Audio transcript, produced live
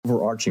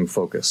overarching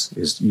focus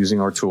is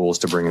using our tools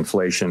to bring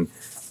inflation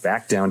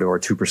back down to our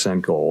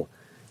 2% goal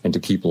and to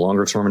keep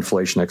longer-term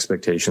inflation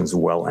expectations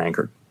well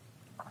anchored.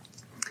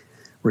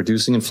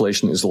 Reducing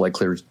inflation is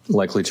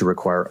likely to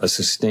require a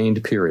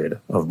sustained period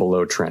of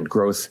below-trend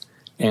growth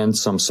and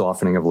some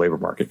softening of labor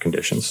market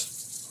conditions.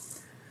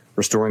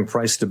 Restoring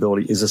price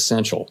stability is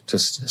essential to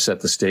set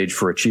the stage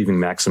for achieving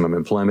maximum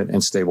employment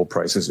and stable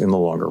prices in the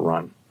longer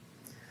run.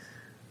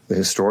 The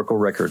historical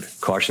record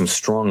cautions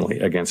strongly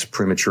against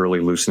prematurely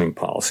loosening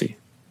policy.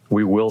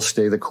 We will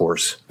stay the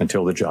course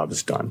until the job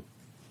is done.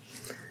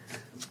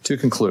 To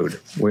conclude,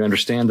 we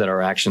understand that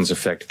our actions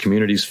affect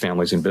communities,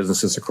 families, and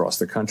businesses across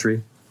the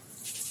country.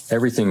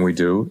 Everything we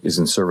do is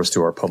in service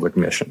to our public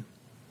mission.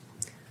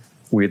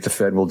 We at the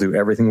Fed will do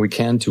everything we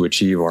can to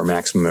achieve our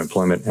maximum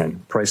employment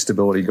and price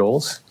stability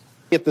goals.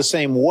 It the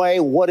same way,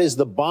 what is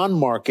the bond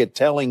market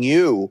telling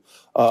you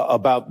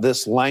about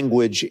this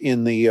language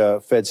in the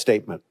Fed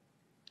statement?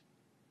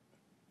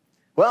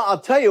 Well, I'll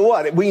tell you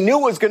what, we knew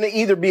it was going to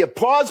either be a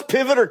pause,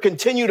 pivot, or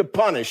continue to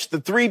punish,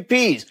 the three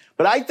Ps.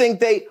 But I think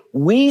they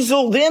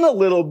weaseled in a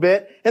little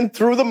bit and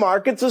threw the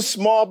markets a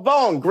small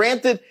bone.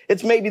 Granted,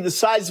 it's maybe the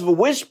size of a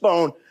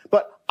wishbone,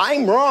 but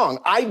I'm wrong.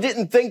 I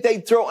didn't think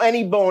they'd throw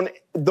any bone.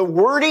 The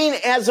wording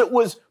as it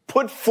was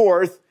put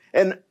forth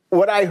and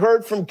what I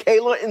heard from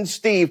Kayla and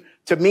Steve,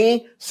 to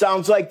me,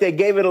 sounds like they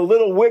gave it a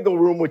little wiggle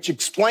room, which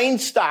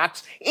explains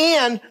stocks,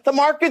 and the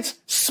markets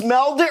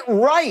smelled it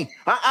right.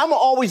 I'm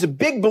always a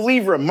big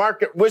believer in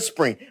market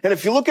whispering. And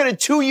if you look at a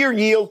 2-year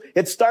yield,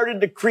 it started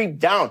to creep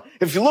down.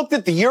 If you looked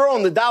at the euro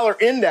and the dollar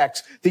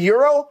index, the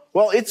euro,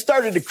 well, it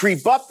started to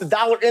creep up. The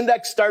dollar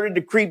index started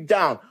to creep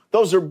down.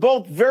 Those are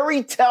both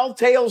very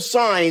telltale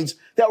signs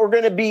that we're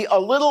going to be a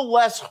little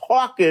less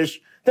hawkish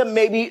than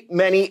maybe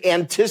many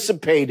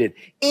anticipated.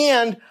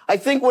 And I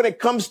think when it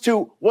comes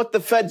to what the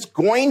Fed's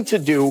going to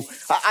do,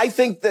 I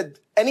think that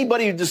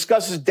anybody who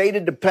discusses data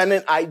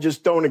dependent, I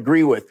just don't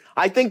agree with.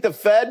 I think the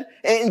Fed,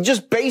 and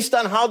just based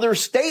on how their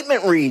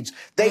statement reads,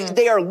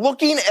 they are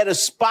looking at a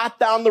spot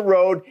down the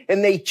road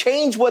and they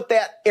change what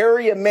that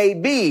area may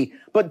be.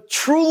 But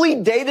truly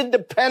data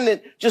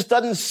dependent just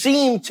doesn't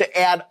seem to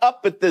add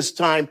up at this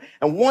time.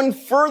 And one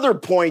further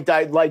point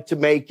I'd like to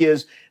make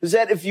is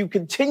that if you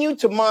continue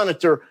to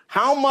monitor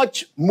how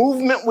much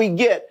movement we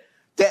get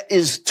that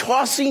is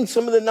tossing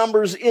some of the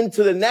numbers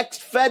into the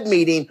next Fed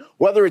meeting,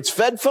 whether it's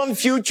Fed fund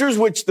futures,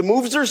 which the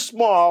moves are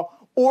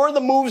small, or the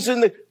moves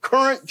in the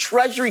current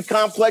Treasury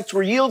complex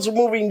where yields are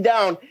moving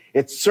down,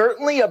 it's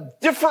certainly a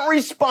different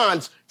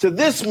response to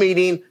this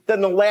meeting than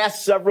the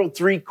last several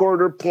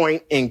 3/4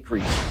 point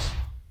increases.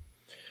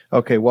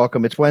 Okay,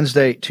 welcome. It's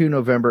Wednesday, 2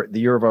 November, the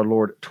year of our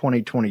Lord,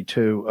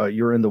 2022.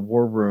 You're in the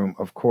war room,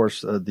 of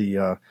course.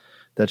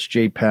 That's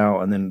Jay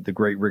Powell and then the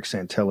great Rick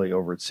Santelli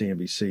over at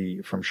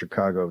CNBC from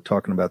Chicago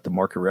talking about the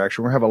market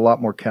reaction. We're going to have a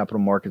lot more capital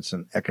markets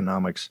and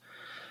economics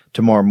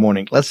tomorrow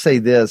morning. Let's say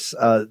this.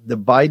 The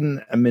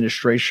Biden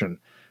administration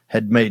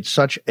had made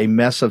such a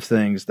mess of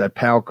things that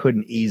Powell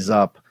couldn't ease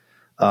up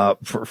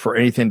for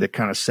anything to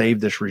kind of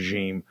save this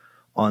regime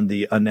on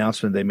the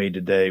announcement they made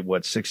today,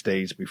 6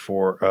 days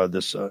before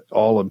this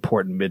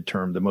all-important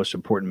midterm, the most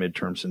important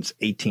midterm since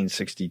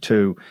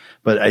 1862.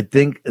 But I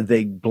think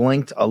they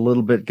blinked a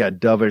little bit, got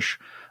dovish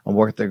on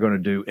what they're going to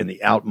do in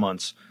the out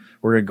months.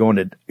 We're going to go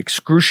into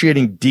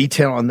excruciating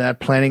detail on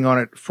that, planning on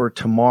it for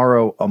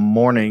tomorrow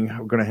morning.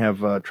 We're going to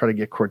have try to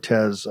get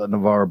Cortez,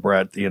 Navarro,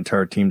 Brett, the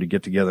entire team to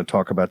get together and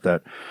talk about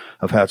that,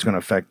 of how it's going to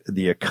affect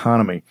the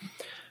economy.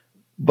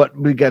 But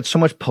we got so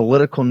much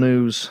political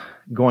news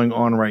going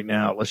on right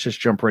now. Let's just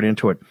jump right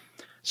into it.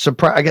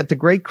 I got the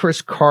great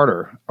Chris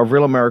Carter of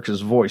Real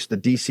America's Voice, the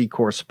D.C.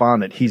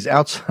 correspondent. He's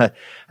outside.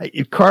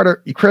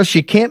 Chris,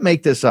 you can't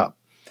make this up.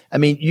 I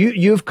mean,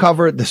 you've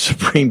covered the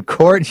Supreme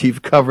Court.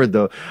 You've covered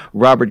the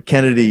Robert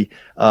Kennedy,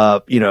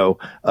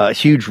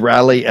 huge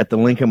rally at the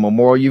Lincoln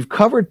Memorial. You've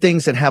covered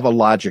things that have a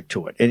logic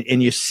to it,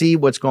 and you see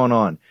what's going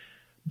on.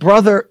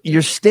 Brother,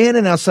 you're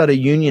standing outside a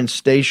Union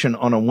Station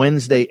on a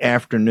Wednesday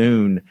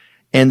afternoon,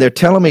 and they're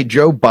telling me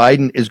Joe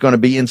Biden is going to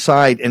be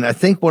inside. And I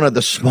think one of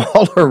the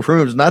smaller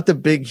rooms, not the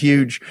big,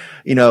 huge,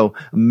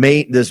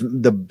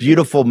 the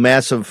beautiful,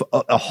 massive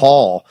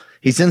hall.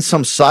 He's in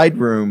some side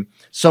room,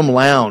 some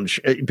lounge,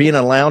 being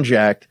a lounge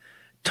act,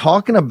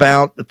 talking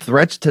about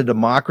threats to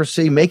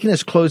democracy, making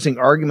his closing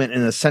argument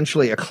in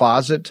essentially a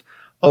closet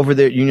over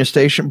there at Union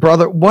Station.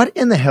 Brother, what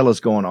in the hell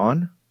is going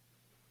on?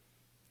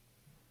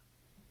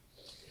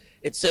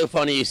 It's so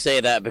funny you say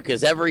that,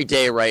 because every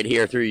day right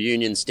here through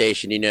Union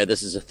Station,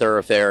 this is a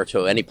thoroughfare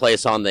to any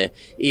place on the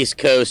East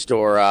Coast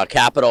or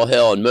Capitol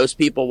Hill. And most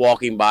people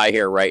walking by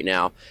here right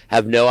now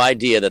have no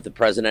idea that the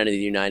President of the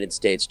United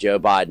States, Joe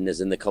Biden,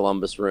 is in the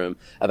Columbus room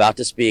about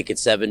to speak at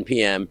 7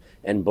 p.m.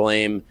 and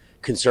blame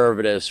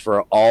conservatives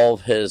for all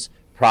of his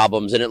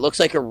problems. And it looks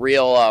like a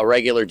real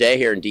regular day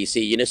here in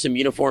D.C. Some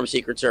uniformed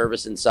Secret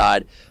Service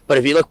inside. But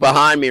if you look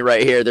behind me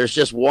right here, there's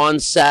just one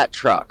SAT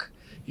truck.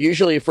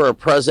 Usually for a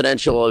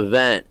presidential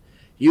event,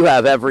 you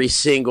have every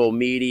single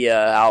media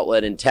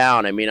outlet in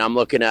town. I mean, I'm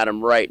looking at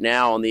them right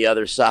now on the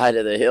other side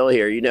of the hill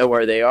here. You know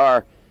where they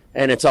are.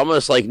 And it's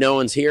almost like no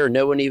one's here.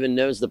 No one even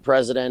knows the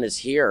president is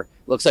here.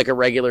 Looks like a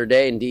regular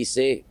day in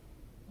D.C.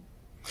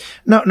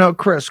 No,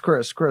 Chris,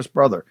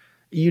 brother.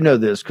 You know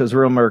this because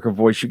Real America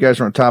Voice, you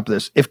guys are on top of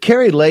this. If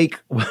Kari Lake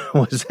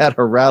was at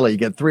a rally, you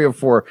get 3 or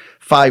 4,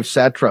 5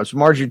 satraps.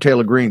 Marjorie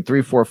Taylor Greene,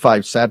 3, 4,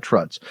 5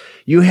 satraps.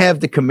 You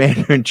have the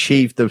commander in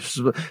chief,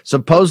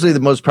 supposedly the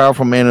most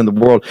powerful man in the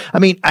world. I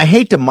mean, I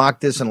hate to mock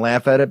this and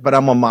laugh at it, but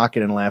I'm going to mock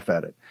it and laugh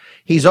at it.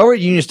 He's over at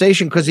Union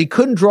Station because he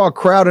couldn't draw a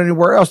crowd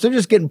anywhere else. They're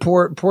just getting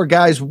poor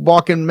guys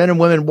walking, men and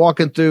women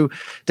walking through,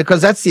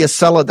 because that's the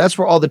Acela. That's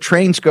where all the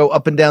trains go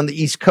up and down the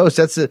East Coast.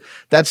 That's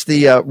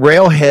the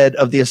railhead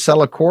of the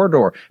Acela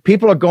corridor.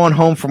 People are going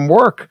home from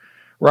work,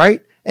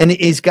 right? And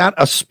he's got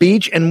a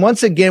speech. And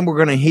once again, we're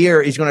going to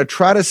hear, he's going to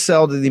try to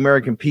sell to the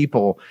American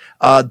people,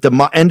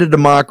 end of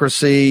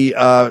democracy,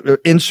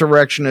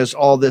 insurrectionists,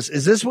 all this.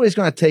 Is this what he's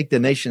going to take the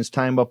nation's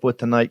time up with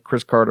tonight,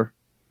 Chris Carter?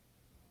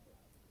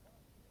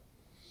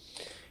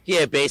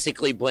 Yeah,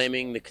 basically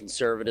blaming the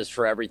conservatives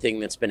for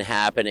everything that's been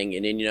happening.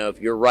 And if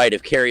you're right,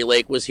 if Kari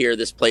Lake was here,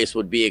 this place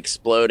would be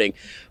exploding.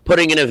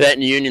 Putting an event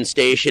in Union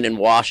Station in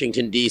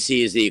Washington,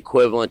 D.C. is the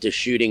equivalent to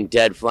shooting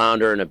dead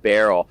flounder in a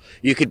barrel.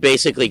 You could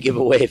basically give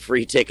away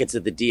free tickets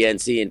at the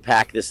DNC and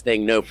pack this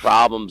thing, no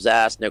problems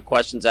asked, no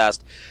questions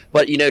asked.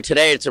 But,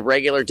 today it's a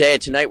regular day.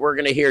 Tonight we're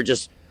going to hear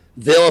just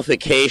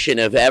vilification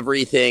of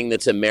everything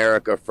that's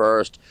America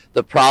first,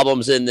 the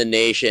problems in the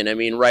nation. I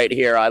mean, right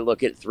here, I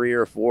look at 3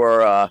 or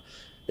 4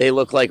 they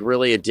look like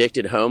really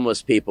addicted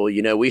homeless people.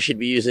 We should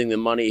be using the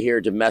money here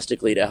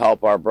domestically to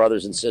help our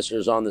brothers and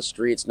sisters on the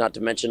streets, not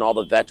to mention all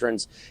the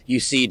veterans you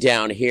see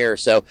down here.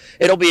 So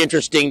it'll be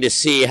interesting to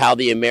see how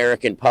the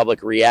American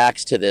public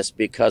reacts to this,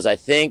 because I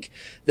think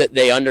that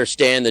they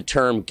understand the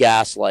term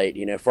gaslight.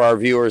 For our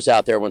viewers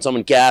out there, when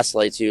someone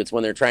gaslights you, it's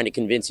when they're trying to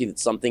convince you that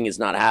something is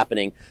not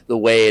happening the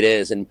way it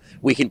is. And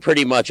we can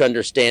pretty much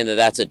understand that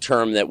that's a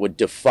term that would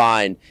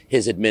define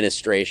his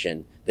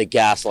administration, the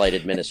gaslight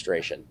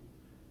administration.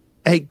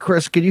 Hey,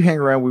 Chris, can you hang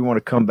around? We want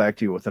to come back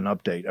to you with an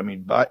update. I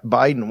mean,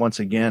 Biden once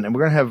again, and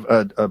we're going to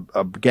have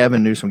a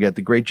Gavin Newsom get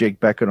the great Jake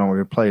Beckett on.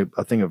 We're going to play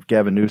a thing of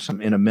Gavin Newsom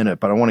in a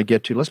minute, but I want to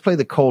get to, let's play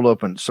the cold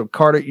open. So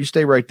Carter, you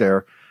stay right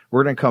there.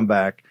 We're going to come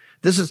back.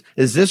 Is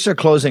this a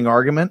closing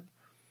argument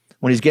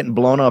when he's getting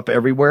blown up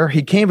everywhere?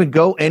 He can't even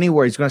go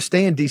anywhere. He's going to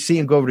stay in D.C.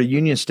 and go over to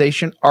Union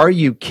Station. Are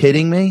you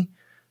kidding me?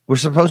 We're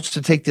supposed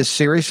to take this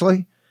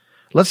seriously?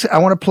 I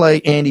want to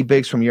play Andy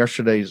Biggs from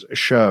yesterday's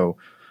show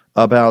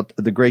about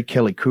the great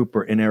Kelly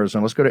Cooper in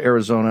Arizona. Let's go to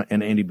Arizona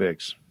and Andy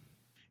Biggs.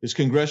 It's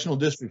Congressional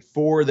District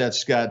 4.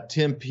 That's got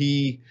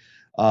Tempe,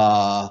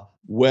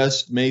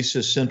 West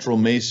Mesa, Central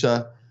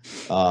Mesa.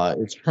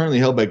 It's currently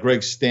held by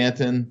Greg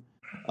Stanton,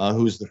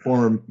 who's the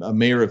former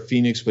mayor of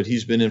Phoenix, but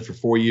he's been in for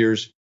 4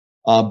 years.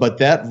 But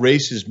that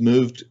race has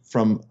moved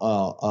from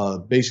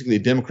basically a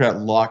Democrat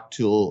lock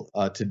till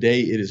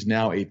today. It is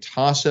now a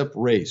toss-up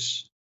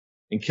race.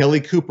 And Kelly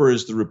Cooper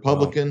is the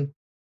Republican. Wow.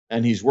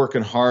 And he's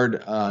working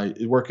hard,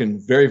 working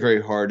very, very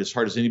hard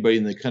as anybody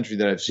in the country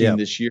that I've seen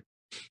this year.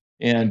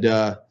 And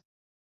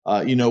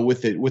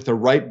with the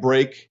right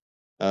break,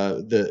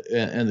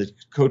 the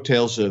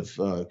coattails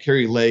of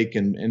Kari Lake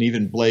and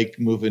even Blake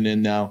moving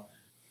in now,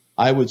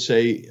 I would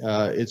say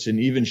it's an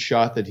even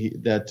shot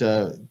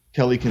that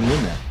Kelly can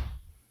win that.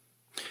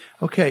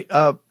 Okay,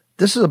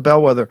 this is a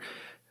bellwether.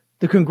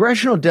 The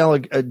congressional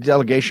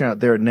delegation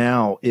out there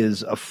now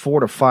is a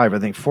 4-5. I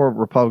think 4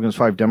 Republicans,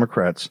 5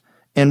 Democrats.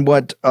 And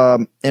what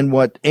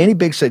Andy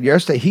Biggs said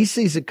yesterday, he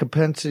sees it could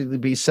potentially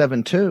be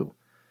 7-2.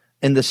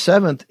 And the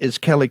 7th is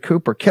Kelly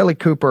Cooper. Kelly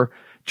Cooper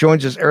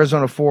joins us,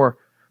 Arizona 4.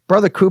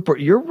 Brother Cooper,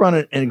 you're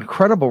running an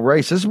incredible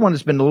race. This is one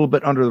that's been a little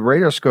bit under the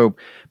radar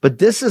scope, but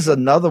this is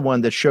another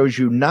one that shows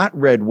you not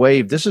red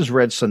wave. This is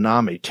red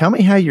tsunami. Tell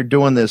me how you're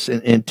doing this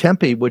in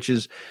Tempe, which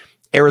is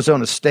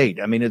Arizona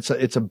State. I mean, it's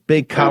a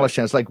big college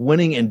town. It's like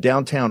winning in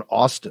downtown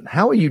Austin.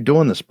 How are you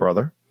doing this,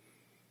 brother?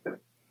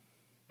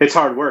 It's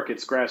hard work.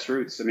 It's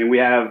grassroots. I mean, we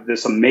have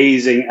this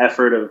amazing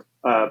effort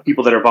of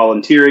people that are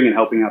volunteering and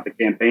helping out the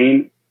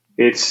campaign.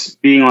 It's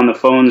being on the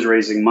phones,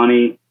 raising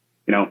money,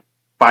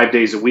 5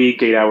 days a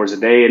week, 8 hours a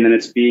day. And then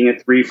it's being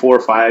at 3,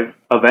 4, 5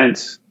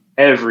 events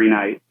every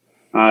night,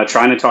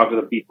 trying to talk to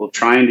the people,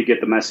 trying to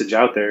get the message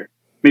out there.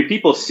 I mean,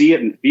 people see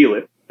it and feel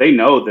it. They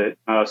know that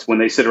when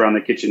they sit around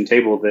the kitchen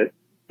table that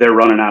they're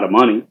running out of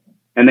money,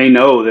 and they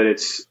know that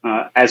it's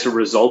as a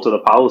result of the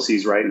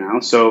policies right now.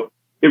 So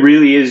it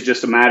really is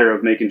just a matter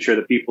of making sure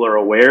that people are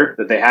aware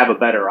that they have a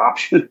better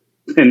option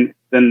than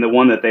the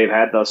one that they've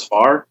had thus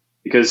far,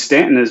 because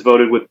Stanton has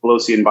voted with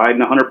Pelosi and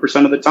Biden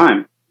 100% of the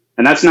time.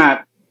 And that's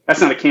not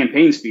a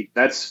campaign speech.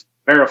 That's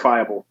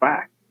verifiable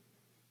fact.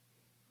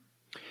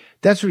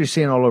 That's what you're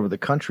seeing all over the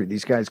country.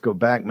 These guys go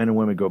back, men and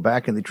women go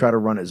back, and they try to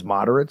run as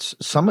moderates.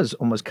 Some is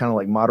almost kind of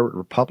like moderate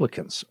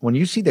Republicans. When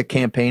you see the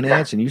campaign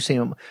ads and you see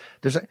them,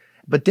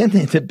 but then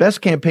the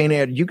best campaign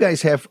ad you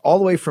guys have all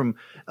the way from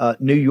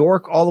New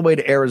York all the way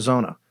to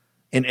Arizona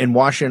and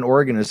Washington,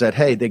 Oregon is that,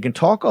 hey, they can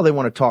talk all they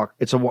want to talk.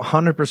 It's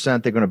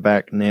 100% they're going to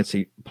back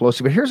Nancy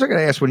Pelosi. But here's what I'm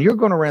going to ask. When you're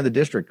going around the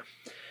district,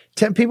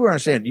 People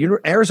understand,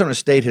 Arizona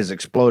State has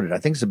exploded. I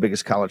think it's the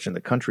biggest college in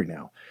the country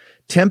now.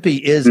 Tempe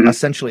is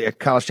essentially a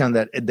college town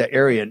that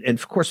area. And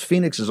of course,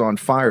 Phoenix is on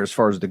fire as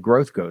far as the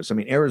growth goes. I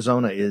mean,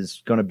 Arizona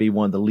is going to be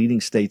one of the leading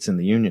states in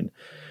the union.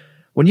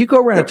 When you go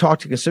around and talk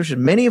to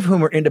constituents, many of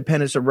whom are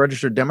independents or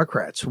registered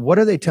Democrats, what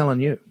are they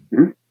telling you?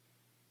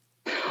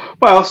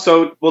 Well,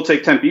 so we'll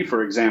take Tempe,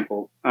 for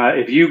example.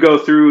 If you go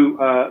through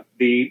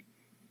the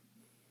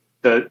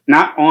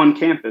not on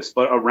campus,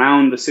 but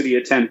around the city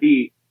of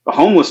Tempe, the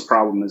homeless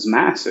problem is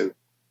massive. I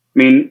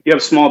mean, you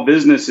have small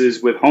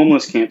businesses with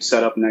homeless camps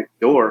set up next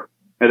door.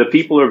 And the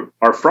people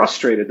are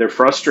frustrated. They're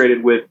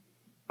frustrated with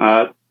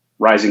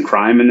rising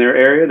crime in their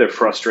area. They're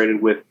frustrated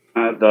with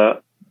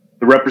the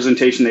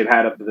representation they've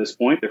had up to this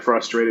point. They're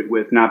frustrated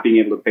with not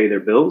being able to pay their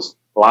bills.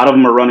 A lot of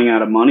them are running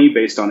out of money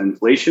based on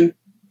inflation.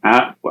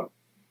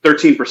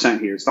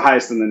 13% here. It's the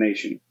highest in the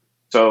nation.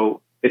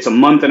 So it's a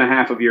month and a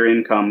half of your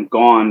income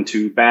gone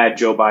to bad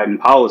Joe Biden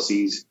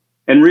policies.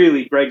 And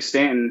really, Greg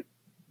Stanton,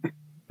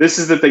 this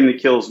is the thing that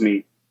kills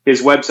me.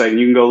 His website, and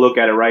you can go look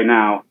at it right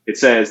now, it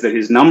says that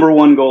his number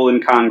one goal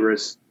in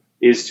Congress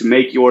is to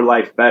make your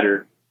life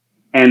better,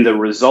 and the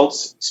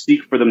results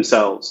speak for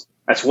themselves.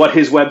 That's what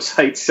his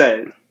website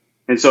says.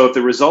 And so if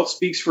the results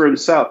speaks for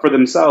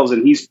themselves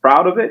and he's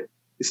proud of it,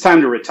 it's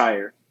time to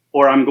retire,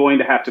 or I'm going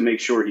to have to make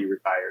sure he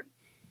retired.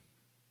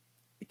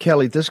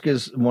 Kelly, this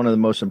is one of the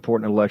most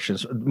important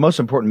elections, most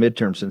important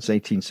midterms since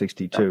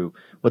 1862.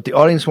 What the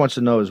audience wants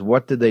to know is,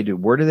 what did they do?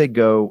 Where do they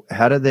go?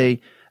 How do they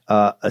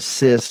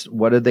assist?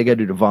 What did they got to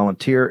do to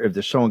volunteer? If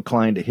they're so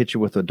inclined to hit you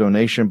with a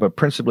donation, but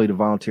principally to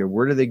volunteer,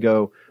 where do they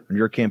go on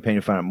your campaign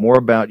to find out more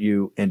about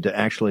you and to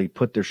actually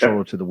put their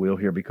shoulder to the wheel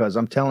here? Because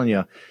I'm telling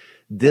you,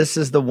 this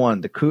is the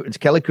one. It's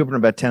Kelly Cooper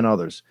and about 10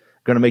 others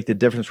going to make the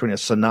difference between a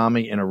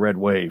tsunami and a red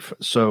wave.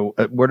 So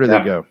where do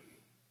they go?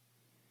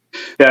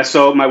 Yeah,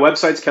 so my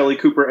website's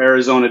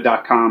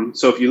kellycooperarizona.com.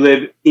 So if you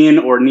live in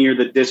or near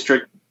the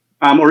district,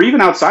 or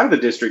even outside of the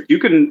district, you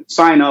can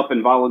sign up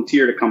and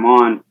volunteer to come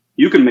on.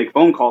 You can make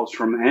phone calls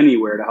from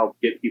anywhere to help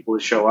get people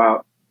to show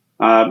out.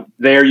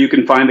 There you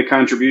can find the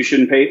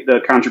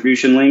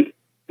contribution link.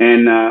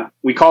 And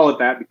we call it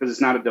that because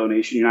it's not a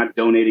donation. You're not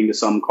donating to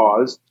some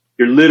cause.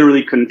 You're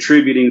literally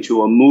contributing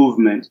to a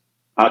movement,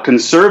 a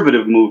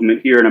conservative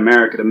movement here in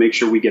America, to make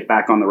sure we get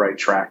back on the right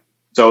track.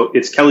 So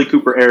it's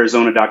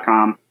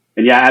kellycooperarizona.com.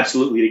 And yeah,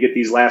 absolutely. To get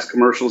these last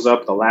commercials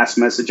up, the last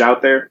message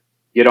out there,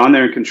 get on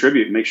there and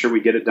contribute. Make sure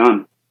we get it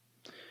done.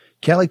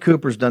 Kelly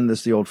Cooper's done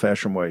this the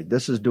old-fashioned way.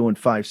 This is doing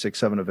 5, 6,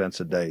 7 events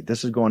a day.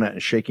 This is going out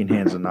and shaking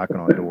hands and knocking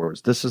on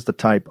doors. This is the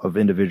type of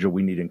individual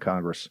we need in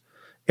Congress.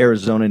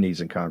 Arizona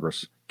needs in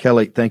Congress.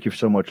 Kelly, thank you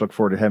so much. Look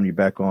forward to having you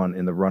back on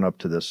in the run-up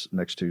to this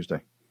next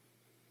Tuesday.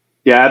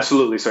 Yeah,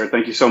 absolutely, sir.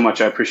 Thank you so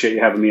much. I appreciate you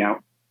having me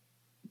out.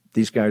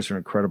 These guys are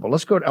incredible.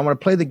 Let's go. I want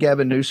to play the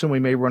Gavin Newsom. We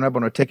may run up.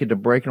 I'm going to take it to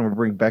break, and I'm going to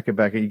bring Becca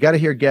back. You got to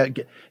hear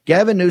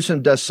Gavin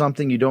Newsom does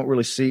something you don't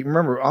really see.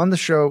 Remember, on the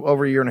show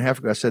over a year and a half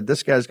ago, I said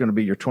this guy's going to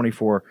be your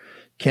 24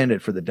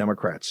 candidate for the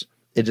Democrats.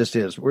 It just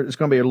is. It's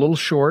going to be a little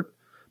short,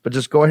 but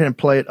just go ahead and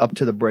play it up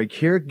to the break.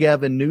 Hear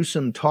Gavin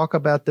Newsom talk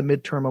about the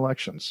midterm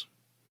elections.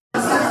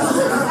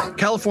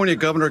 California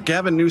Governor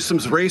Gavin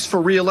Newsom's race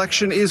for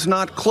re-election is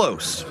not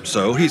close,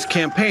 so he's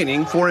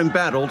campaigning for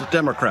embattled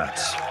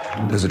Democrats.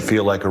 Does it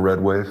feel like a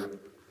red wave?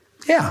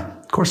 Yeah,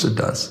 of course it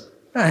does.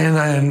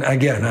 And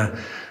again,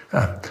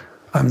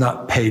 I'm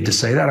not paid to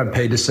say that. I'm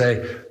paid to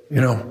say,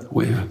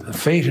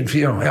 fate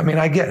and I mean,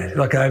 I get it.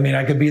 Look, I mean,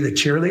 I could be the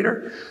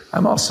cheerleader.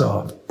 I'm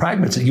also a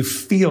pragmatist. You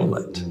feel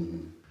it.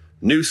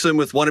 Newsom,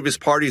 with one of his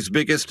party's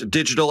biggest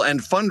digital and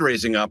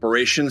fundraising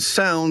operations,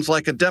 sounds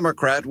like a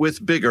Democrat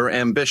with bigger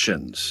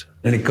ambitions.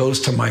 And it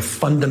goes to my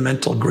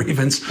fundamental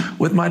grievance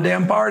with my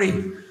damn party.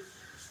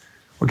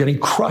 We're getting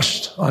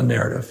crushed on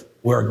narrative.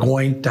 We're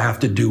going to have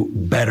to do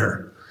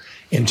better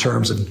in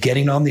terms of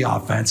getting on the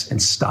offense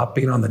and stop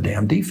being on the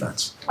damn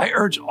defense. I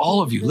urge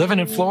all of you living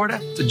in Florida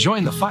to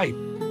join the fight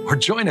or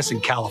join us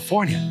in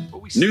California.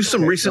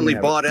 Newsom recently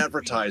bought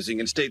advertising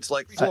in states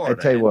like Florida.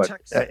 I tell you what,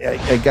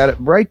 I got it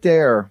right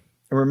there.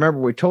 And remember,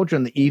 we told you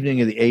on the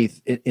evening of the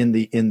 8th,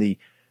 in the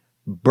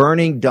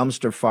burning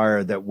dumpster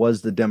fire that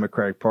was the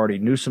Democratic Party,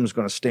 Newsom's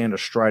going to stand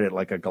astride it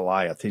like a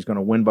Goliath. He's going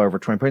to win by over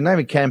 20 points. He's not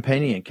even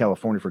campaigning in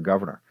California for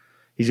governor.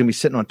 He's going to be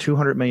sitting on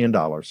 $200 million.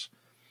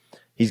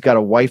 He's got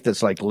a wife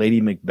that's like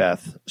Lady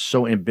Macbeth,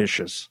 so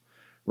ambitious,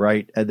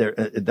 right?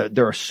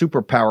 They're a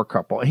super power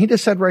couple. And he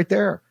just said right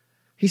there,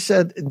 he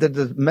said that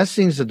the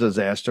messaging's a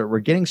disaster. We're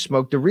getting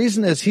smoked. The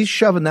reason is he's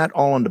shoving that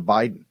all onto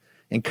Biden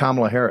and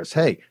Kamala Harris.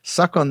 Hey,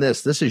 suck on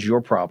this. This is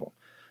your problem.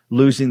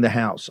 Losing the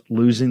House,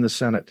 losing the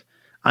Senate.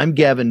 I'm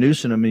Gavin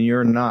Newsom and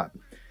you're not.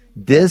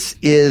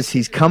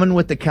 He's coming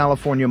with the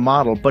California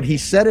model, but he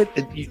said it,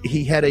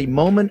 he had a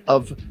moment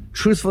of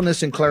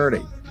truthfulness and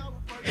clarity.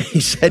 He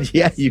said,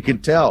 yeah, you can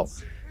tell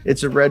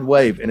it's a red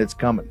wave and it's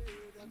coming.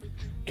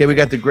 Okay, we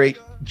got the great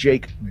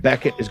Jake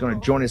Beckett is going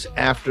to join us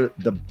after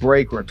the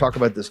break. We're going to talk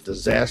about this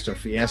disaster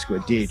fiasco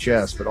at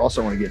DHS, but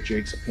also I want to get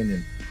Jake's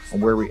opinion on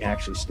where we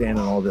actually stand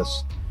on all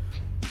this.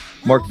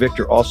 Mark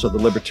Victor, also the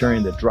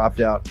libertarian that dropped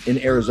out in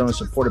Arizona,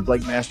 supported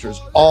Blake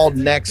Masters. All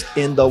next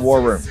in the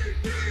War Room.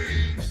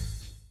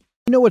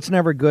 You know what's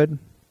never good?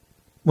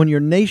 When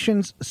your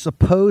nation's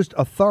supposed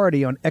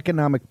authority on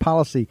economic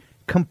policy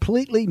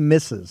completely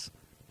misses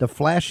the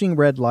flashing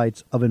red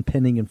lights of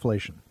impending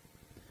inflation.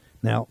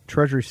 Now,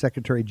 Treasury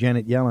Secretary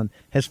Janet Yellen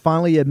has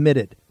finally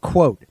admitted,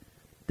 quote,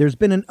 "There's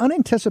been an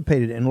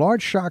unanticipated and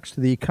large shocks to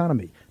the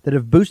economy that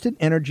have boosted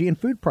energy and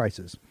food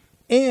prices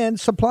and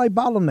supply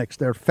bottlenecks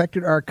that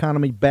affected our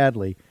economy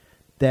badly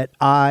that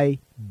I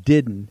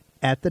didn't,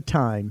 at the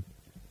time,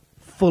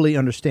 fully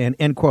understand,"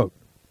 end quote.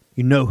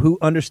 You know who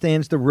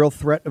understands the real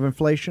threat of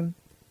inflation?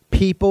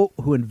 People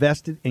who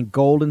invested in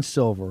gold and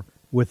silver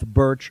with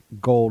Birch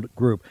Gold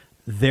Group.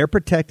 They're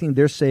protecting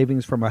their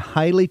savings from a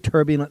highly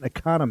turbulent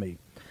economy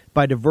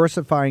by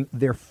diversifying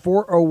their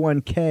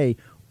 401k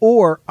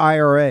or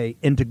IRA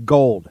into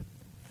gold,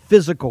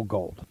 physical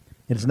gold.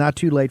 It's not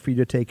too late for you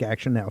to take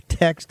action now.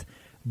 Text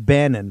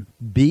Bannon,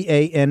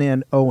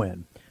 Bannon,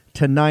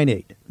 to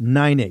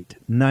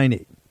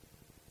 989898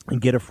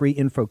 and get a free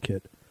info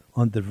kit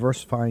on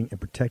diversifying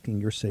and protecting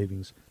your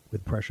savings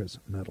with precious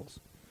metals.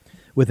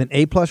 With an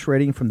A-plus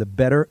rating from the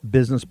Better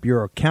Business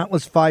Bureau,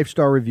 countless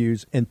 5-star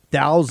reviews, and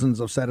thousands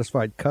of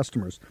satisfied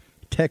customers,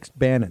 text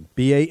Bannon,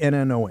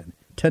 Bannon,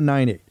 to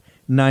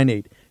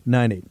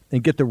 989898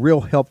 and get the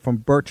real help from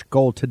Birch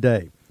Gold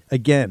today.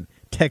 Again,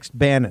 text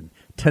Bannon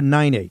to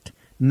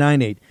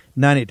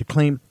 989898 to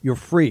claim your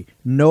free,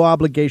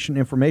 no-obligation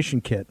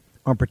information kit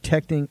on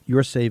protecting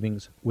your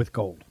savings with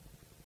gold.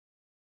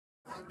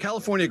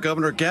 California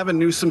Governor Gavin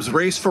Newsom's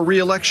race for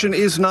re-election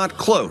is not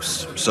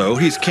close, so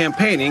he's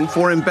campaigning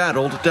for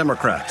embattled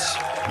Democrats.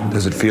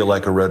 Does it feel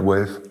like a red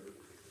wave?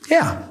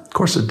 Yeah, of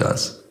course it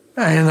does.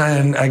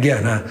 And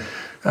again,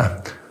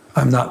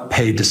 I'm not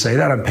paid to say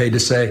that. I'm paid to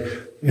say,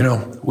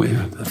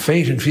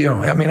 fate and feel.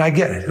 I mean, I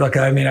get it. Look,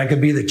 I could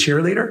be the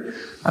cheerleader.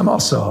 I'm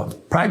also a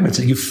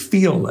pragmatist. You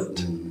feel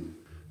it.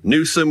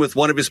 Newsom, with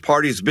one of his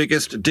party's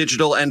biggest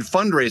digital and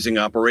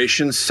fundraising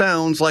operations,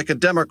 sounds like a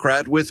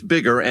Democrat with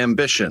bigger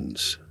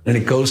ambitions. And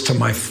it goes to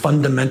my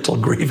fundamental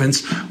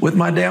grievance with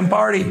my damn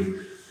party.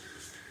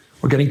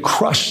 We're getting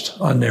crushed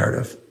on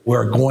narrative.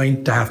 We're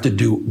going to have to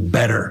do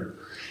better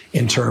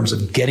in terms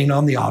of getting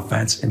on the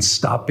offense and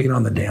stop being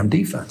on the damn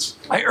defense.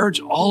 I urge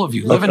all of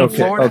you living in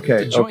Florida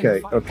to join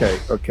the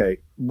fight. Okay.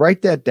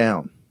 Write that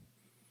down.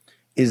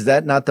 Is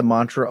that not the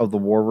mantra of the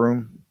War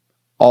Room?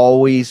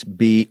 Always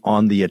be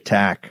on the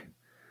attack.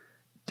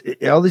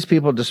 All these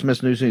people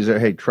dismiss Newsom. He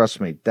said, hey, trust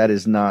me, that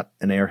is not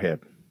an airhead.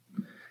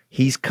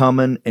 He's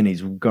coming and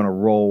he's going to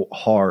roll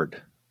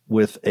hard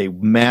with a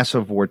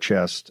massive war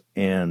chest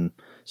in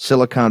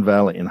Silicon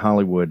Valley in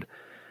Hollywood.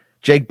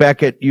 Jake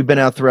Beckett, you've been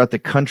out throughout the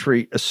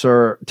country,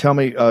 sir. Tell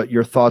me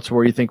your thoughts,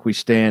 where you think we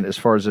stand as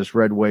far as this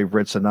red wave,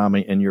 red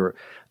tsunami, and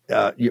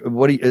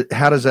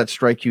how does that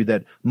strike you,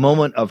 that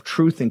moment of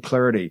truth and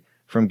clarity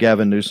from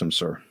Gavin Newsom,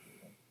 sir?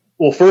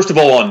 Well, first of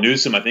all, on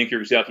Newsom, I think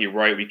you're exactly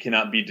right. We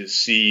cannot be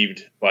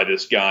deceived by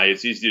this guy.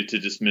 It's easy to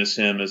dismiss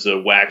him as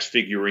a wax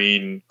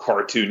figurine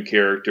cartoon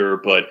character,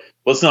 but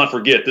let's not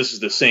forget this is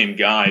the same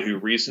guy who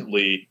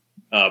recently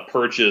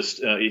purchased.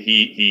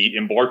 He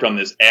embarked on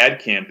this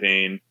ad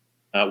campaign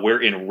where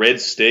in red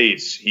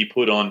states he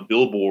put on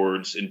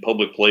billboards in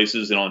public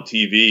places and on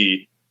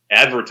TV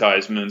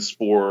advertisements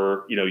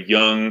for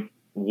young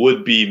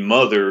would-be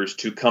mothers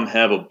to come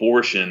have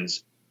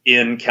abortions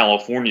in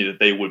California that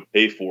they would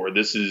pay for.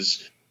 This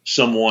is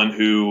someone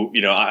who,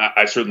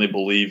 I certainly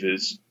believe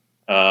is,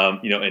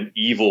 an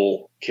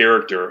evil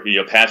character.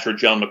 Pastor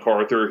John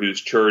MacArthur, whose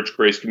church,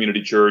 Grace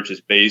Community Church, is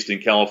based in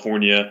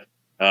California.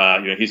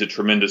 He's a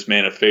tremendous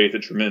man of faith, a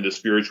tremendous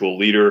spiritual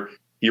leader.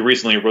 He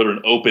recently wrote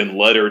an open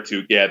letter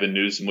to Gavin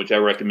Newsom, which I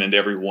recommend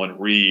everyone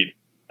read.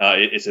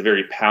 It's a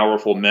very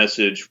powerful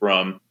message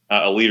from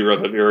a leader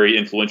of a very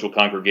influential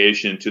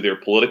congregation to their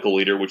political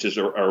leader, which is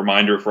a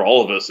reminder for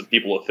all of us, the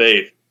people of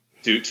faith,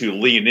 to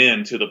lean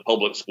into the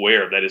public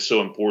square. That is so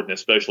important,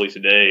 especially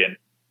today. And,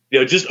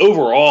 just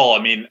overall,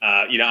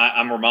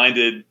 I'm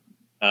reminded,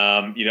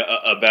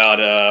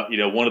 about,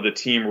 one of the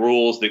team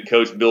rules that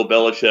Coach Bill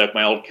Belichick,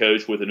 my old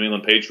coach with the New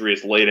England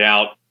Patriots, laid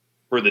out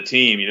for the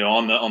team.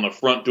 On the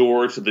front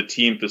door to the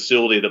team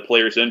facility, the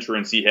player's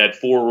entrance, he had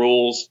 4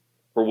 rules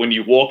for when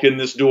you walk in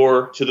this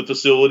door to the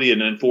facility, and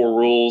then 4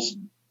 rules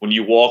when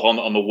you walk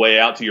on the way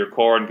out to your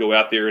car and go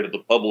out there into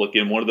the public.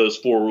 And one of those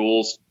 4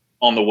 rules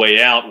on the way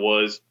out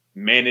was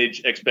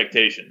manage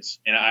expectations.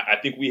 And I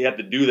think we have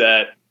to do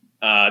that,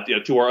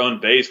 to our own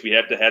base. We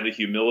have to have the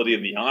humility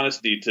and the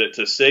honesty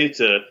to say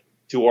to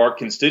our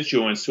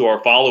constituents, to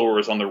our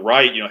followers on the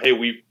right, hey,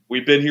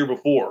 we've been here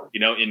before.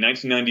 In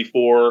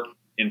 1994,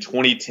 in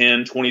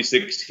 2010,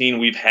 2016,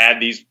 we've had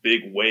these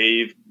big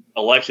wave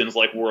elections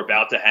like we're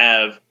about to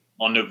have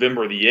on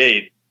November the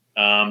 8th.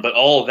 But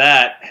all of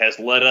that has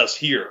led us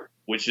here,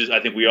 which is,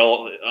 I think we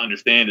all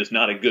understand, is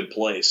not a good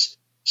place.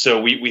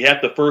 So we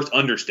have to first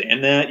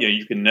understand that.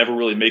 You can never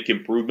really make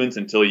improvements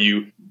until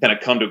you kind of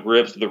come to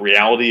grips with the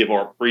reality of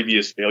our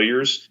previous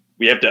failures.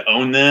 We have to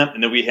own that,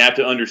 and then we have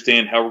to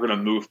understand how we're going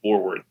to move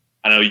forward.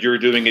 I know you're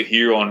doing it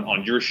here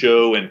on your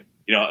show, and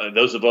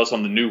those of us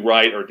on the New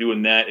Right are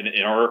doing that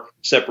in our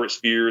separate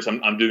spheres.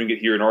 I'm doing it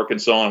here in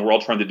Arkansas, and we're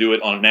all trying to do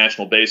it on a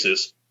national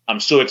basis. I'm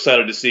so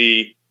excited to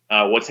see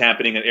what's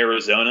happening in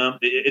Arizona.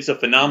 It's a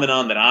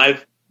phenomenon that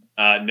I've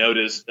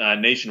noticed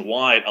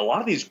nationwide. A lot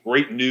of these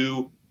great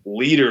new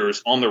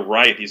leaders on the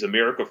right, these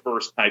America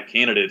First type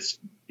candidates,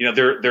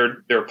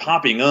 they're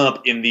popping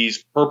up in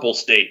these purple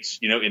states,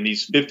 in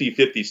these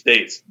 50-50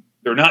 states.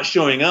 They're not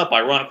showing up,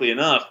 ironically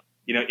enough,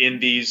 in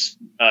these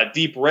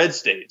deep red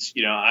states.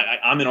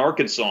 I'm in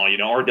Arkansas.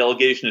 Our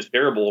delegation is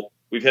terrible.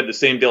 We've had the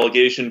same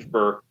delegation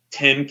for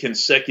 10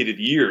 consecutive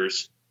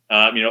years.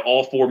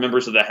 All 4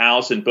 members of the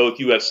House and both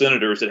U.S.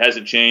 senators. It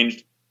hasn't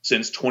changed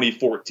since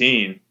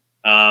 2014.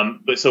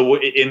 But so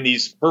in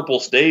these purple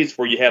states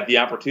where you have the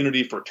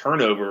opportunity for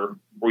turnover,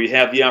 where you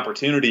have the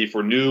opportunity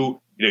for new,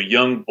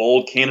 young,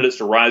 bold candidates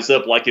to rise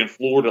up, like in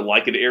Florida,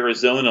 like in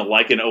Arizona,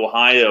 like in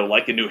Ohio,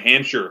 like in New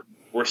Hampshire,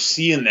 we're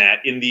seeing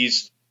that in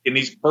these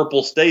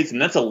purple states.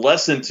 And that's a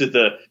lesson to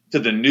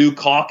the new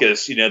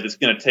caucus, that's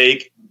going to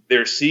take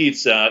their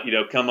seats,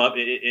 come up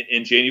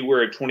in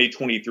January of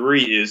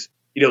 2023 is,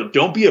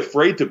 don't be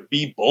afraid to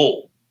be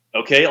bold.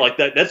 Okay. Like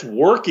that's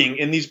working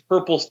in these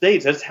purple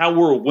states. That's how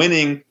we're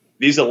winning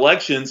these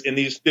elections in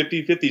these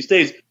 50-50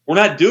 states. We're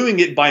not doing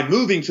it by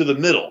moving to the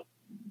middle.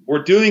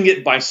 We're doing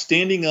it by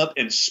standing up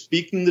and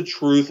speaking the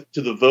truth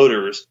to the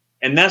voters.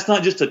 And that's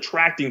not just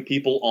attracting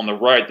people on the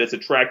right. That's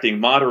attracting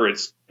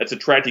moderates. That's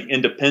attracting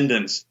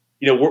independents.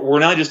 We're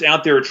not just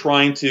out there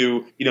trying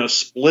to,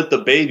 split the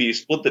baby,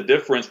 split the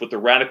difference with the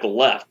radical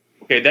left.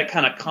 Okay, that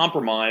kind of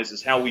compromise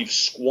is how we've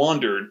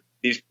squandered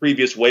these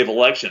previous wave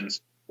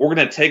elections. We're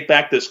going to take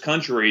back this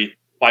country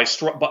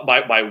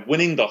by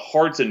winning the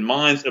hearts and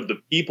minds of the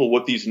people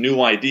with these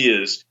new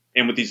ideas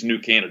and with these new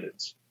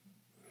candidates.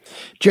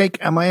 Jake,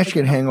 I'm going to ask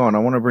you to hang on. I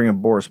want to bring in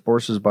Boris.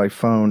 Boris is by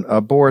phone.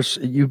 Boris,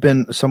 you've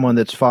been someone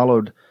that's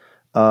followed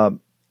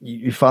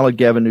you followed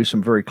Gavin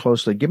Newsom very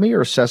closely. Give me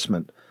your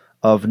assessment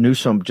of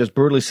Newsom just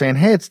brutally saying,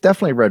 hey, it's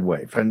definitely a red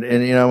wave. And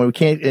we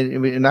can't,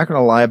 we're not going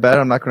to lie about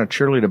it. I'm not going to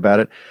cheerlead about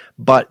it,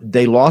 but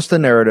they lost the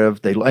narrative.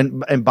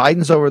 And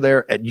Biden's over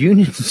there at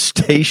Union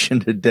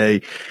Station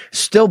today,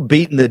 still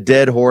beating the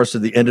dead horse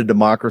of the end of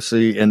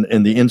democracy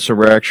and the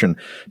insurrection.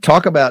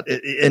 Talk about,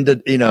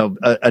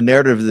 a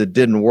narrative that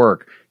didn't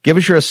work. Give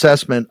us your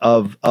assessment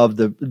of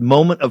the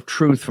moment of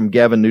truth from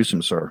Gavin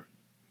Newsom, sir.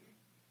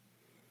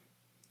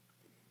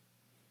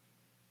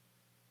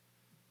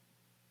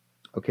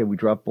 Okay, we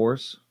dropped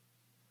Boris.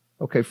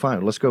 Okay,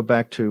 fine. Let's go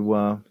back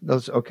to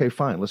let's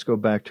go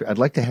back to. I'd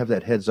like to have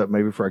that heads up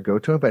maybe before I go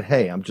to him, but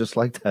hey, I'm just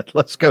like that.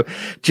 Let's go,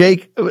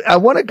 Jake. I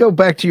want to go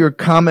back to your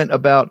comment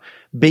about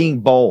being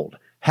bold.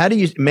 How do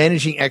you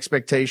managing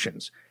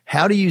expectations?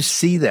 How do you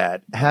see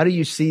that? How do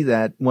you see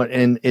that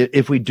and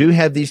if we do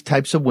have these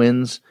types of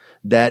wins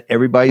that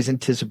everybody's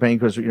anticipating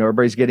because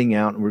everybody's getting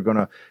out and we're going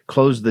to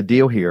close the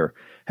deal here?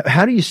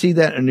 How do you see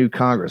that in a new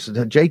Congress?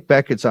 Jake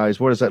Beckett's eyes,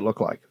 what does that look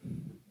like?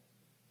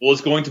 Well,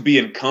 it's going to be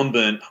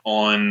incumbent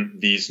on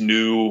these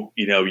new,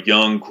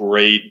 young,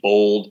 great,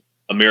 bold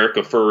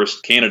America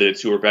First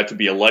candidates who are about to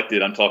be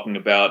elected. I'm talking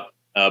about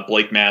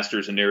Blake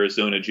Masters in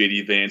Arizona,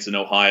 J.D. Vance in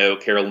Ohio,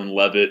 Carolyn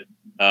Leavitt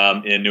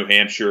in New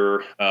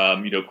Hampshire,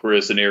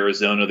 Chris in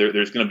Arizona.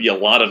 There's going to be a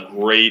lot of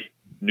great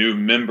new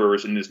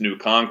members in this new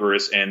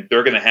Congress, and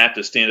they're going to have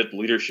to stand up to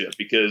leadership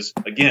because,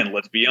 again,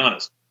 let's be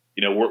honest,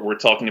 we're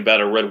talking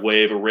about a red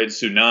wave, a red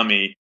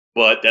tsunami.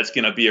 But that's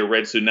going to be a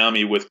red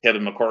tsunami with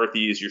Kevin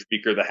McCarthy as your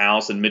Speaker of the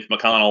House and Mitch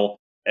McConnell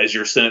as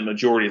your Senate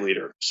Majority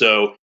Leader.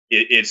 So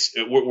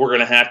we're going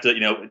to have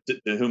to,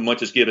 to whom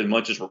much is given,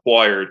 much is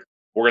required.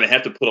 We're going to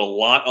have to put a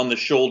lot on the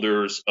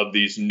shoulders of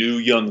these new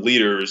young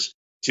leaders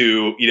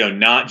to,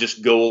 not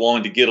just go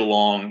along to get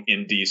along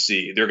in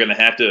D.C. They're going to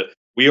have to.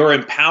 We are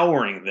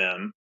empowering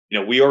them.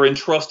 We are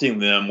entrusting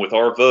them with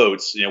our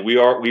votes. We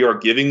are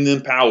giving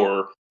them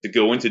power to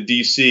go into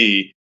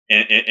D.C.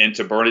 And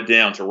to burn it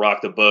down, to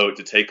rock the boat,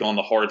 to take on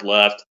the hard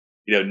left,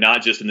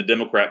 not just in the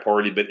Democrat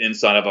Party, but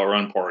inside of our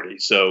own party.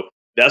 So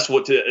that's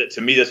what, to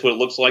me, that's what it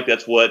looks like.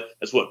 That's what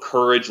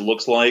courage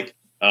looks like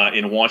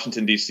in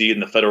Washington, D.C. and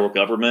the federal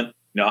government.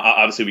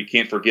 Obviously, we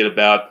can't forget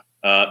about,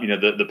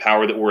 the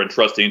power that we're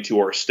entrusting to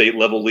our state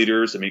level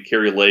leaders. I mean,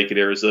 Carrie Lake at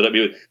Arizona. I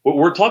mean,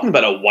 we're talking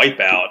about a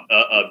wipeout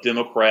of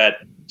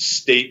Democrat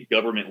state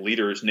government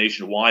leaders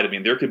nationwide. I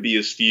mean, there could be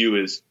as few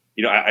as,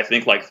 I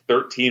think like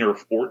 13 or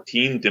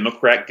 14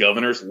 Democrat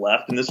governors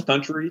left in this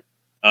country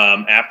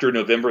after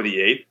November the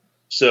 8th.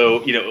 So,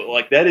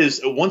 that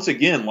is, once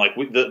again,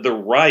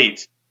 the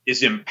right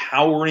is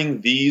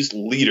empowering these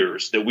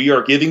leaders that we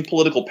are giving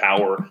political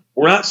power.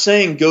 We're not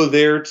saying go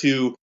there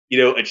to,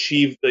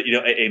 achieve,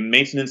 a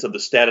maintenance of the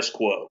status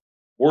quo.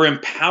 We're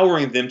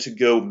empowering them to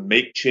go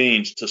make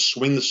change, to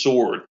swing the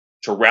sword,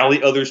 to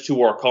rally others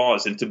to our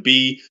cause, and to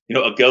be,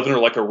 a governor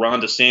like a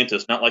Ron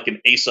DeSantis, not like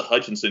an Asa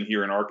Hutchinson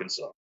here in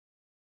Arkansas.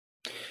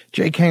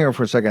 Jake, hang on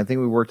for a second. I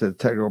think we worked at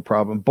the technical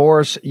problem.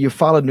 Boris, you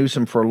followed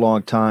Newsom for a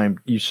long time.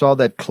 You saw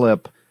that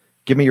clip.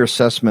 Give me your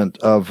assessment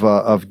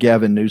of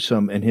Gavin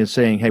Newsom and his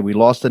saying, hey, we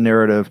lost the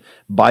narrative.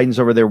 Biden's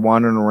over there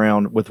wandering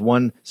around with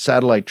one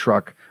satellite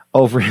truck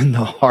over in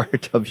the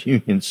heart of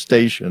Union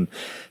Station.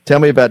 Tell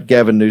me about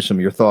Gavin Newsom,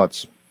 your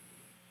thoughts.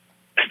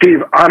 Steve,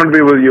 honored to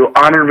be with you,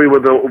 honored to be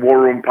with the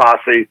War Room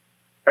posse.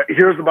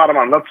 Here's the bottom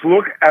line. Let's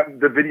look at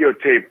the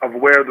videotape of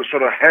where the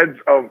sort of heads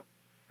of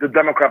the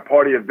Democrat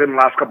Party have been the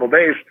last couple of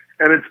days.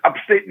 And it's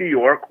upstate New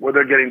York, where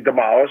they're getting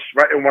demolished,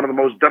 right, in one of the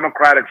most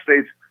democratic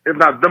states, if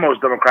not the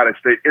most democratic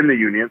state in the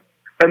union.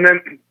 And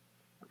then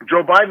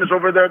Joe Biden is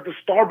over there at the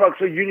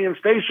Starbucks at Union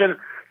Station,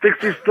 thinks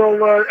he's still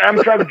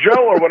Amtrak Joe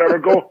or whatever.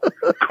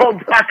 Going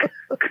back,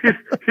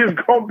 he's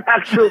going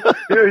back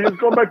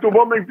to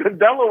Wilmington,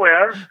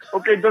 Delaware.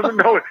 Okay, doesn't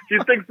know it. He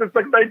thinks it's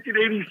like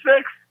 1986.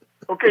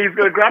 Okay, he's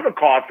going to grab a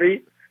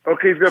coffee.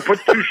 Okay, he's going to put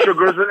two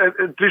sugars in it,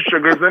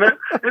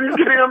 and he's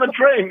getting on the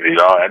train.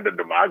 And the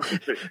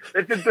democracy.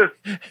 It's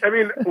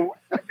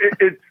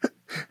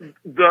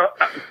the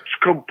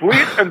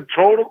complete and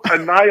total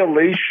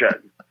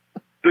annihilation.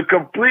 The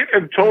complete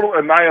and total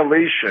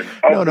annihilation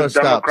of the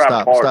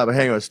Democrat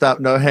Party. Stop.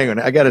 Hang on.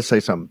 I got to say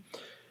something.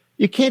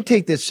 You can't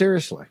take this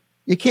seriously.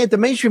 You can't. The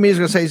mainstream media is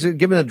going to say he's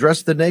giving an address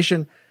to the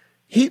nation.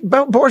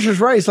 Boris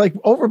is right. It's like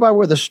over by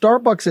where the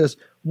Starbucks is.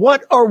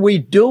 What are we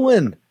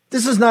doing?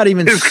 This is not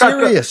even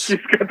serious.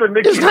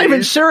 It's not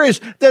even serious.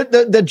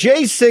 The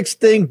J6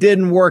 thing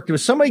didn't work. Did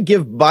somebody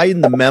give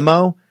Biden the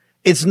memo?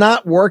 It's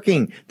not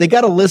working. They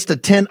got a list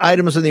of 10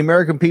 items on the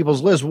American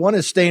people's list. One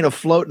is staying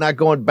afloat, not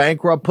going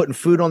bankrupt, putting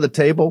food on the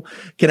table.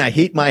 Can I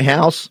heat my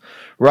house?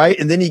 Right?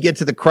 And then you get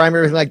to the crime,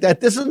 everything like that.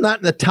 This is not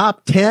in the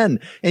top 10.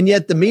 And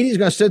yet the media's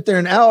going to sit there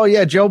and, oh,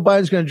 yeah, Joe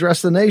Biden's going to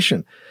address the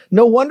nation.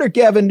 No wonder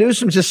Gavin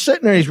Newsom's just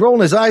sitting there. He's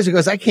rolling his eyes and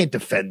goes, I can't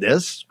defend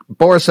this.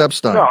 Boris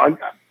Epstein. No,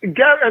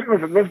 Gavin,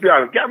 listen, let's be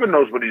honest. Gavin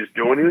knows what he's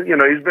doing.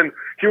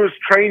 He was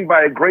trained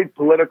by a great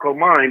political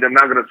mind. I'm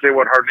not going to say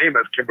what her name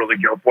is, Kimberly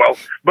Guilfoyle,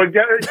 but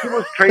he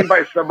was trained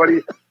by somebody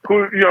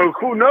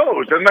who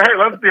knows. And hey,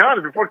 let's be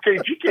honest. Before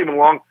KG came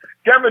along,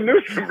 Gavin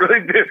Newsom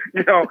really did.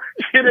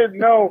 He didn't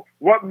know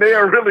what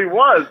mayor really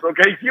was.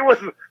 Okay,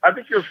 I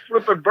think he was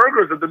flipping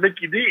burgers at the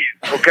Mickey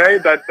D's. Okay,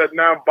 that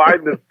now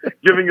Biden is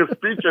giving a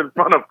speech in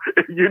front of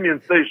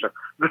Union Station.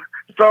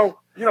 So.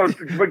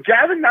 But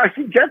Gavin now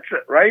he gets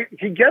it, right?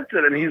 He gets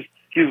it, and he's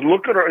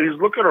looking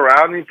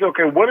around, and he's like,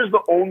 okay, what is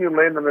the only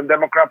lane in the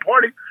Democrat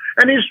Party?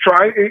 And he's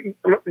trying.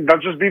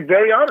 Let's just be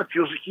very honest.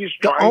 He's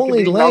trying. The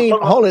only lane.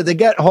 Hold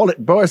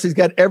it, Boris. He's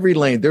got every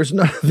lane. There's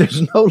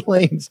no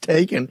lanes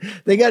taken.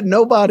 They got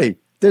nobody.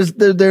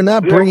 They're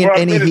not bringing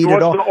any heat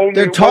at all.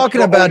 They're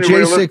talking about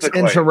J6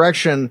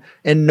 insurrection,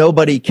 and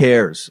nobody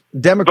cares.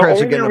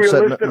 Democrats are getting upset.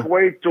 The realistic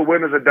way to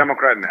win as a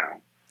Democrat now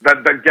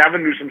that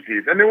Gavin Newsom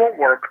sees, and it won't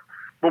work.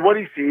 But what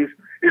he sees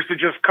is to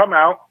just come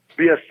out,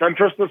 be as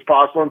centrist as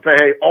possible, and say,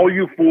 hey, all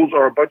you fools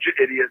are a bunch of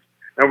idiots,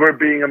 and we're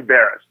being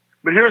embarrassed.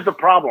 But here's the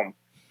problem.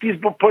 He's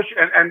been pushing,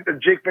 and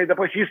Jake made the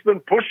point, he's been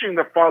pushing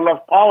the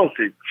far-left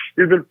policy.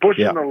 He's been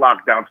pushing the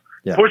lockdowns,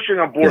 pushing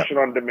abortion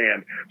on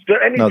demand. So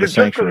just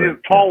because he's a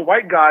tall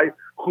white guy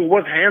who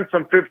was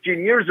handsome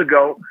 15 years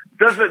ago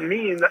doesn't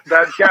mean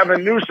that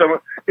Gavin Newsom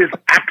is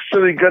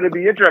actually going to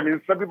be interested. I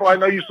mean, some people I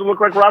know used to look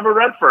like Robert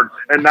Redford,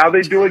 and now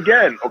they do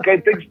again.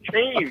 Okay, things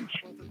change.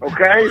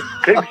 Okay?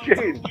 Things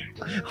change.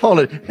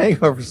 Hold it. Hang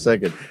on for a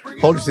second.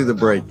 Hold it through the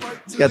break.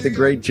 It's got the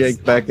great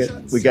Jake Beckett.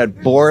 We got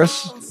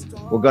Boris.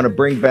 We're going to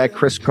bring back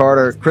Chris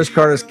Carter. Chris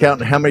Carter's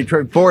counting how many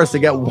trucks. Boris, they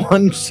got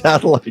one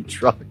satellite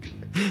truck.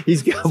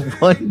 He's got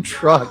one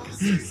truck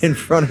in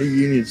front of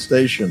Union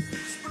Station.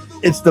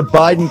 It's the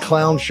Biden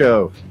Clown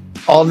Show.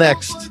 All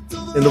next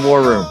in the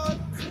War Room.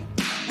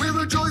 We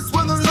rejoice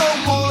when there's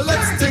no more.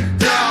 Let's take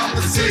down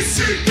the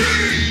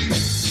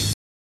CCP.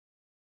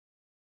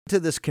 To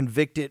this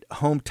convicted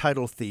home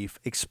title thief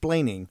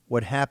explaining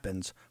what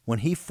happens when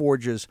he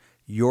forges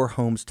your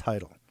home's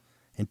title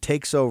and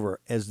takes over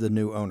as the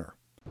new owner.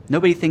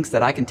 Nobody thinks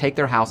that I can take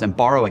their house and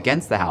borrow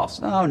against the house.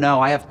 Oh, no,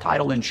 I have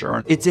title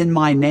insurance. It's in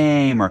my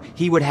name, or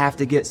he would have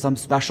to get some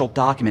special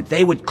document.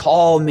 They would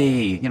call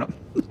me.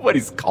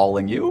 Nobody's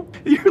calling you.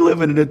 You're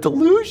living in a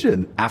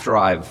delusion. After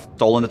I've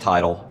stolen the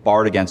title,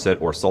 borrowed against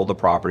it, or sold the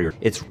property,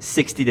 it's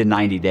 60 to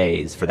 90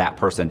 days for that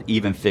person to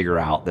even figure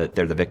out that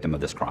they're the victim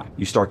of this crime.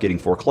 You start getting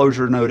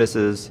foreclosure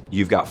notices.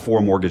 You've got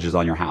 4 mortgages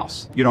on your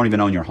house. You don't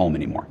even own your home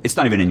anymore. It's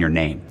not even in your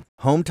name.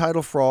 Home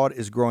title fraud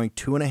is growing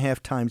 2.5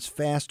 times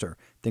faster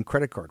than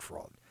credit card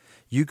fraud.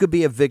 You could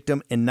be a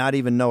victim and not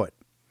even know it.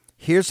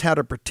 Here's how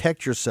to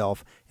protect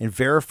yourself and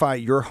verify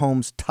your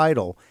home's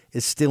title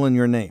is still in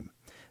your name.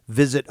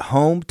 Visit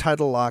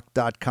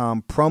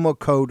HomeTitleLock.com, promo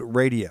code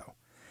radio.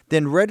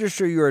 Then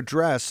register your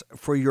address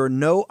for your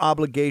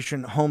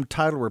no-obligation home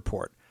title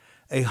report,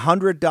 a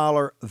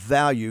 $100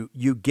 value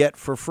you get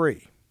for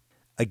free.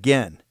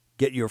 Again,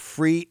 get your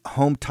free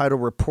home title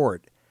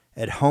report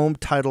at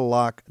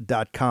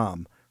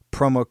HomeTitleLock.com,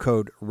 promo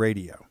code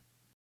radio.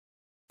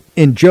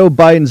 In Joe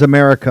Biden's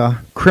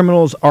America,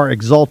 criminals are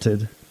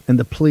exalted and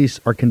the police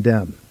are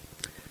condemned.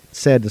 It's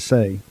sad to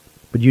say,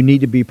 but you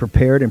need to be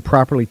prepared and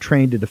properly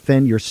trained to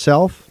defend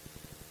yourself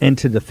and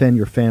to defend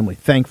your family.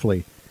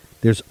 Thankfully,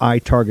 there's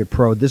iTarget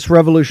Pro. This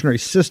revolutionary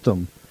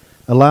system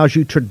allows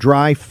you to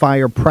dry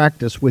fire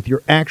practice with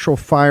your actual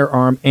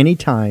firearm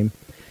anytime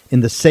in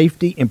the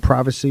safety and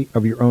privacy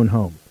of your own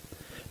home.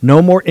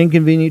 No more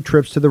inconvenient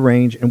trips to the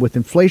range, and with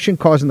inflation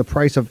causing the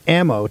price of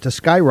ammo to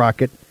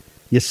skyrocket,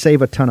 you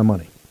save a ton of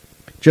money.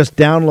 Just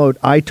download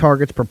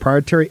iTarget's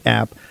proprietary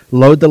app,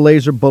 load the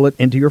laser bullet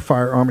into your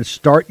firearm, and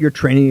start your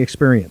training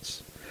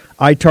experience.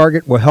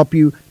 iTarget will help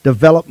you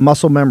develop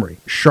muscle memory,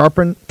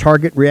 sharpen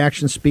target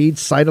reaction speed,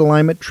 sight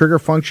alignment, trigger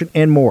function,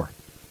 and more.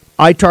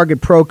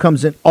 iTarget Pro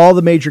comes in all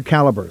the major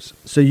calibers,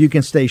 so you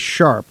can stay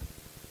sharp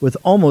with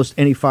almost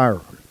any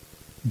firearm.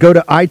 Go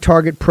to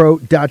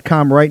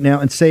itargetpro.com right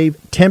now and save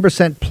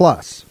 10%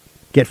 plus.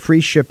 Get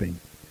free shipping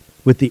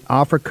with the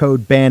offer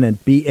code BANNON,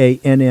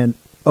 BANNON,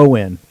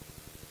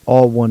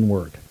 all one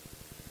word.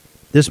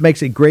 This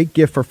makes a great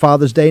gift for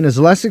Father's Day and is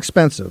less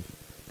expensive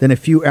than a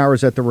few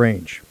hours at the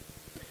range.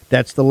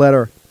 That's the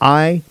letter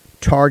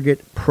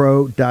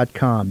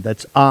itargetpro.com.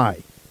 That's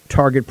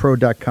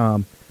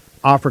itargetpro.com.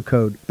 Offer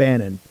code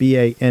BANNON,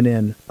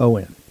 BANNON.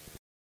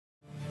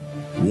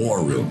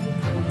 War Room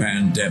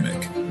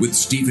Pandemic with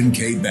Stephen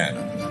K.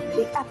 Bannon.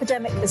 The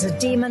epidemic is a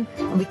demon,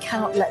 and we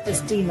cannot let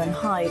this demon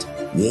hide.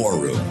 War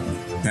Room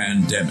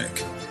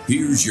Pandemic.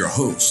 Here's your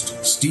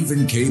host,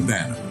 Stephen K.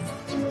 Bannon.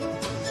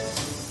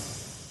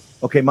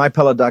 Okay,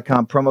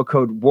 MyPillow.com, promo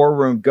code War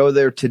Room. Go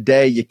there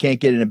today. You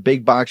can't get it in a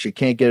big box. You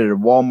can't get it at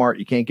Walmart.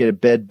 You can't get it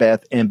at Bed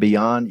Bath &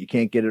 Beyond. You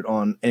can't get it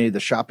on any of the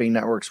shopping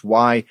networks.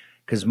 Why?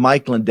 Because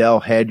Mike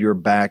Lindell had your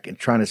back and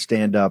trying to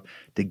stand up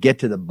to get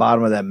to the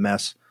bottom of that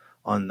mess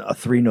on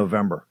 3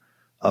 November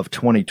of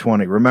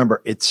 2020.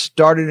 Remember, it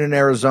started in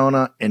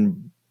Arizona,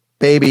 and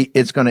baby,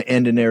 it's going to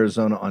end in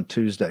Arizona on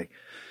Tuesday.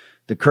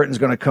 The curtain's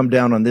going to come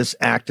down on this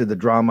act of the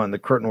drama, and the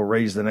curtain will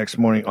raise the next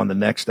morning on the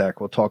next act.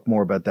 We'll talk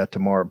more about that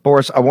tomorrow.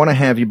 Boris, I want to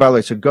have you, by the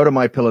way, so go to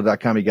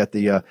MyPillow.com. You got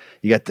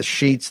the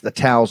sheets, the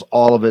towels,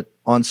 all of it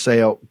on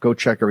sale. Go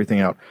check everything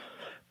out.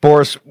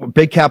 Boris,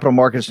 big capital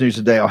markets news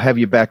today. I'll have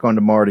you back on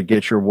tomorrow to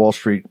get your Wall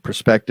Street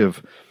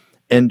perspective,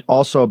 and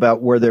also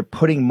about where they're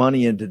putting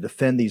money in to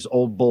defend these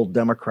old bull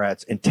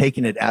Democrats and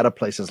taking it out of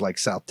places like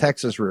South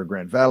Texas, Rio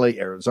Grande Valley,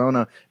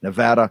 Arizona,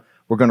 Nevada.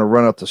 We're going to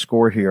run up the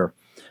score here.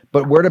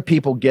 But where do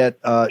people get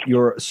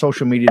your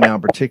social media now,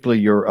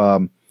 particularly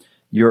your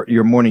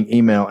morning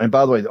email? And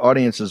by the way, the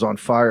audience is on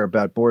fire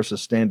about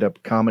Boris's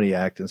stand-up comedy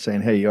act and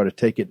saying, hey, you ought to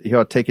take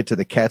it to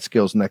the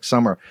Catskills next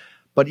summer.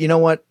 But you know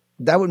what?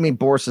 That would mean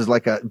Boris is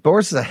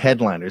a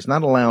headliner. He's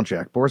not a lounge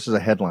act. Boris is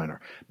a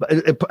headliner. But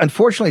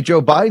unfortunately,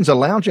 Joe Biden's a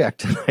lounge act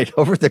tonight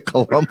over at the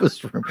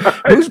Columbus Room.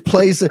 You're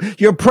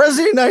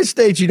president of the United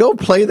States. You don't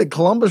play the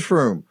Columbus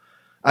Room.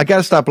 I got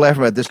to stop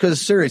laughing about this because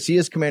it's serious. He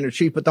is commander in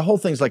chief, but the whole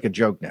thing's like a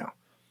joke now.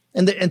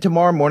 And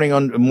tomorrow morning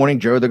on Morning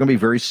Joe, they're going to be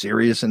very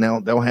serious, and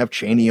they'll have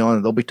Cheney on,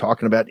 and they'll be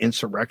talking about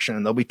insurrection,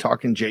 and they'll be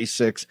talking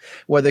J6,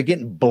 where they're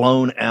getting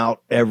blown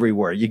out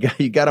everywhere. You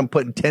got them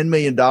putting $10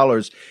 million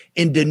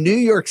into New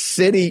York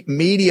City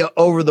media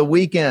over the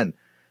weekend.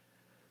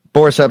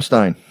 Boris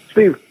Epstein.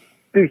 Steve,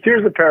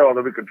 here's the parallel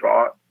that we could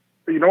draw.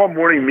 You know what,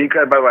 Morning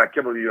Mika? By the way, I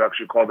can't believe you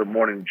actually called it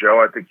Morning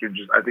Joe. I think you're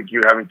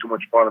having too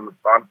much fun in the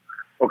sun.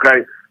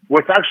 Okay,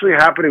 what's actually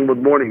happening with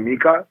Morning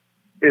Mika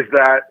is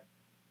that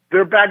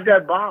they're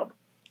Baghdad Bob.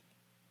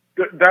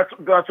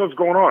 That's what's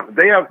going on.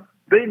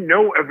 They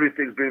know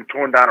everything's being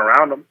torn down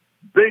around them.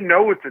 They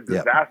know it's a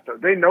disaster.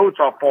 Yep. They know it's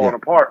all falling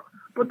apart.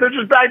 But they're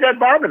just Baghdad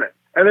bombing it.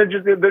 And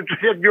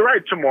you're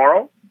right.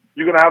 Tomorrow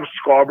you're going to have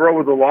Scarborough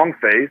with a long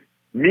face,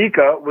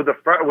 Mika with a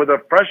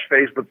fresh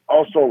face but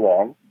also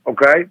long.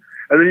 Okay,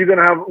 and then you're going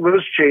to have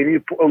Liz Cheney,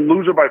 a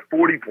loser by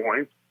 40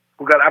 points,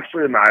 who got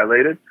absolutely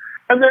annihilated.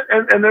 And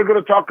they're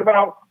going to talk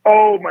about,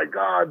 oh my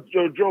God,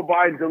 Joe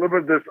Biden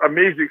delivered this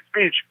amazing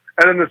speech,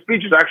 and then the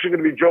speech is actually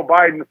going to be Joe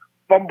Biden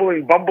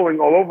bumbling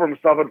all over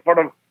himself in front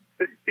of.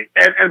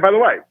 And by the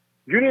way,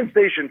 Union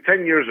Station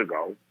 10 years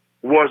ago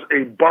was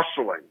a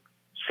bustling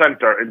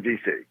center in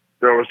D.C.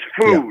 There was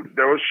food,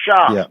 there was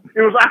shops.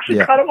 It was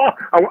actually kind of.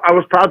 I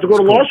was proud to go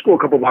to law school a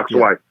couple blocks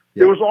away.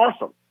 It was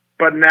awesome.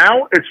 But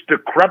now it's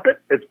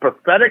decrepit, it's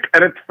pathetic,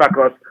 and it's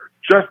feckless,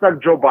 just like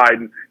Joe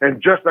Biden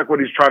and just like what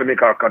he's trying to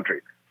make our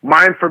country.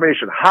 My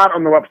information, hot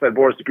on the website,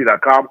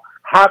 BorisCP.com,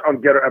 hot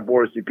on Getter at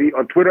BorisCP,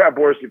 on Twitter at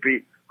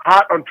BorisCP,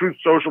 hot on Truth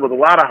Social with a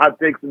lot of hot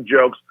takes and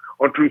jokes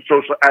on Truth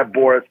Social at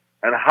Boris,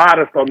 and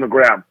hottest on the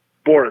gram,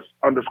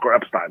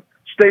 Boris_Epstein.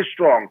 Stay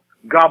strong.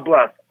 God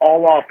bless.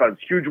 All offense.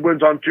 Huge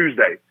wins on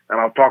Tuesday,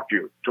 and I'll talk to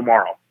you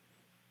tomorrow.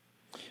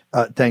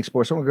 Thanks,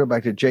 Boris. I'm going to go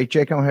back to Jake.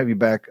 Jake, I'll have you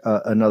back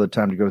another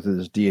time to go through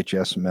this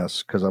DHS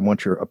mess because I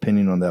want your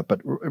opinion on that.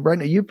 But right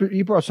now,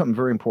 you brought something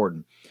very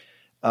important.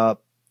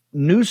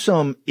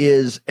 Newsom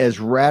is as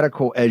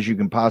radical as you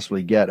can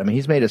possibly get. I mean,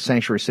 he's made a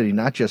sanctuary city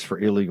not just for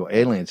illegal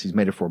aliens. He's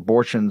made it for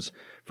abortions,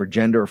 for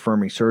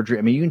gender-affirming surgery.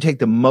 I mean, you can take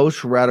the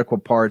most radical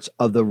parts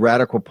of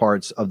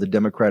the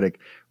Democratic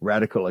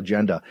radical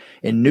agenda.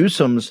 And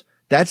Newsom's,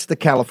 that's the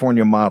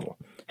California model.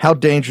 How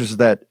dangerous is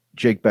that,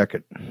 Jake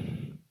Beckett?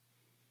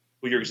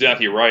 Well, you're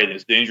exactly right.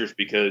 It's dangerous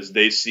because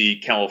they see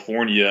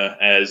California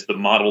as the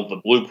model, the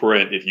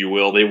blueprint, if you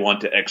will. They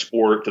want to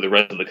export to the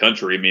rest of the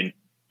country. I mean,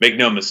 make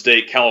no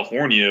mistake,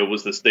 California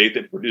was the state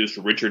that produced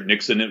Richard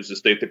Nixon. It was the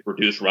state that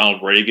produced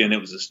Ronald Reagan.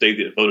 It was the state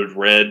that voted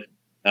red,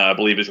 I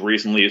believe, as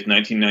recently as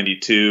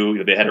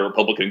 1992. They had a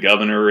Republican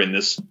governor in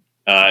this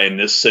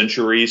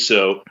century.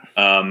 So,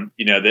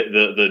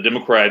 the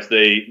Democrats,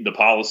 the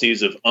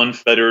policies of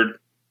unfettered,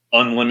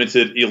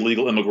 unlimited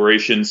illegal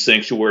immigration,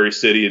 sanctuary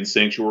city and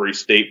sanctuary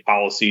state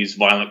policies,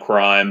 violent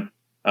crime,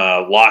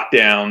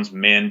 lockdowns,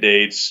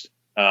 mandates,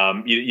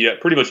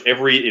 pretty much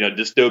every,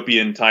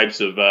 dystopian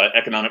types of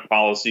economic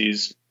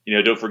policies.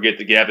 Don't forget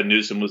that Gavin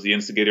Newsom was the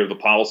instigator of the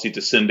policy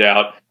to send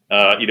out,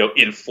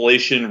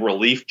 inflation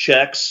relief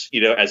checks,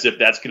 as if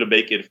that's going to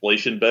make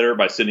inflation better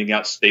by sending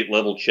out state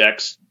level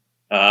checks,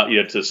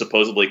 to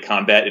supposedly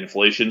combat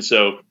inflation.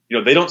 So,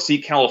 they don't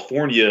see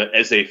California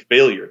as a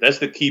failure. That's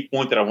the key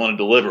point that I want to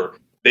deliver.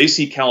 They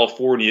see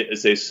California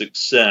as a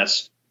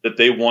success that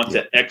they want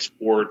to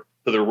export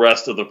to the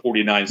rest of the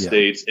 49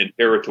 states and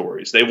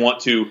territories. They want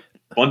to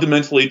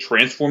fundamentally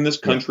transform this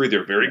country.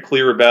 They're very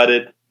clear about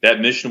it. That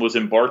mission was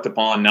embarked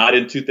upon not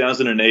in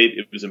 2008.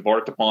 It was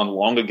embarked upon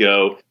long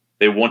ago.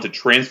 They want to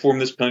transform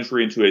this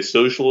country into a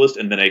socialist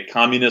and then a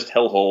communist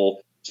hellhole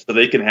so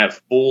they can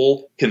have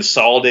full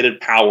consolidated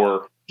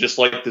power, just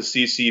like the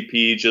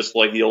CCP, just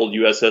like the old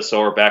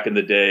USSR back in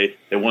the day.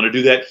 They want to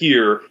do that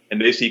here,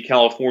 and they see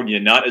California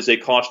not as a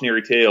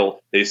cautionary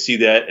tale. They see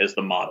that as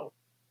the model.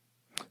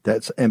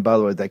 And by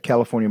the way, that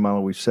California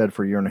model we've said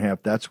for a year and a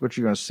half, that's what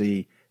you're going to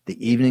see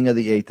the evening of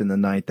the 8th and the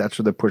 9th. That's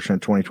what they're pushing in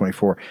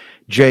 2024.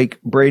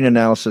 Jake, Brain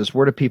Analysis,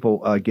 where do people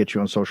get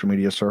you on social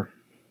media, sir?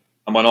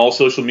 I'm on all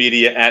social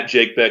media at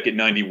Jake Beckett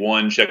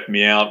 91. Check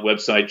me out.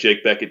 Website,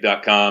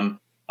 jakebeckett.com.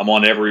 I'm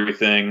on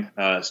everything.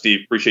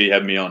 Steve, appreciate you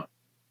having me on.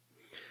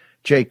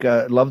 Jake,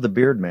 love the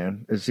beard,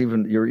 man.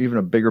 You're even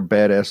a bigger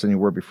badass than you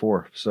were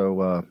before.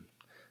 So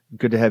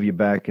good to have you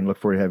back, and look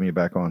forward to having you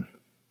back on.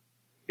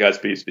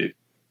 Godspeed, Steve.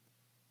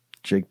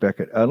 Jake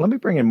Beckett. Let me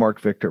bring in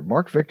Mark Victor.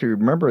 Mark Victor,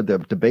 remember the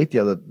debate the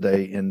other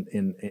day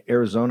in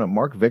Arizona?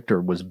 Mark Victor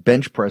was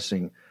bench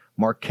pressing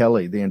Mark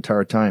Kelly the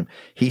entire time.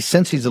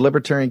 Since he's a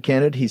libertarian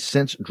candidate, he's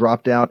since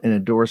dropped out and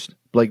endorsed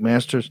Blake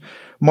Masters.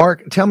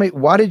 Mark, tell me,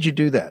 why did you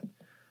do that?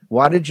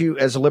 Why did you,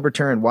 as a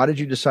libertarian, why did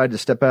you decide to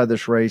step out of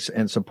this race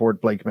and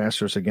support Blake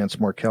Masters against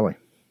Mark Kelly?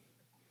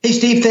 Hey,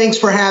 Steve, thanks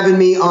for having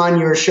me on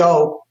your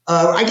show.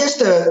 I guess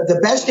the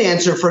best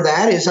answer for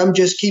that is I'm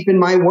just keeping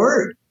my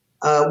word.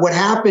 What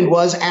happened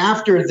was,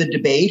 after the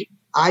debate,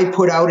 I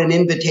put out an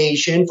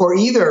invitation for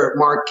either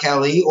Mark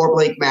Kelly or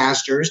Blake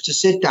Masters to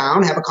sit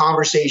down, have a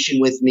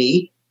conversation with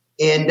me.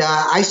 And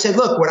I said,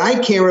 look, what I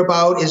care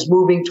about is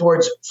moving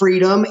towards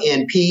freedom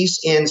and peace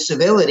and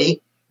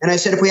civility. And I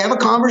said, if we have a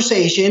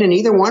conversation and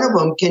either one of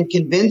them can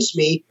convince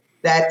me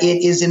that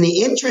it is in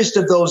the interest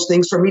of those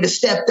things for me to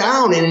step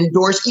down and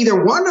endorse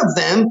either one of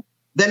them,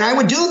 then I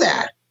would do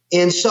that.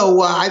 And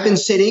so I've been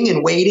sitting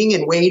and waiting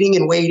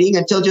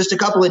until just a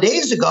couple of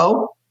days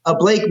ago, a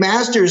Blake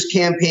Masters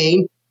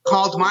campaign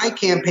called my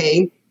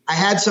campaign. I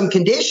had some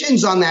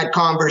conditions on that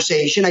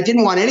conversation. I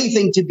didn't want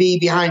anything to be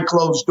behind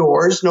closed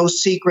doors, no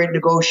secret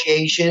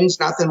negotiations,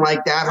 nothing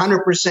like that,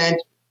 100%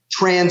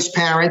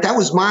 transparent. That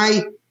was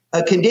my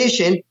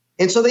condition.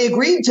 And so they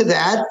agreed to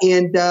that.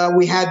 And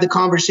we had the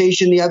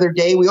conversation the other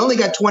day. We only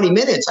got 20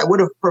 minutes. I would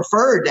have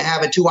preferred to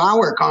have a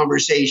 2-hour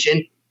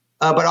conversation.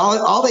 But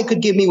all they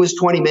could give me was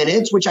 20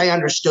 minutes, which I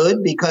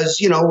understood because,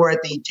 we're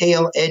at the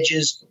tail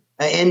edges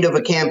end of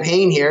a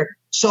campaign here.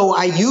 So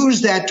I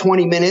used that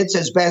 20 minutes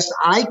as best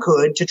I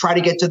could to try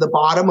to get to the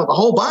bottom of a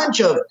whole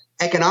bunch of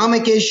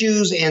economic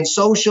issues and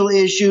social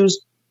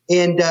issues.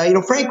 And,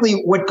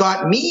 frankly, what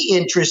got me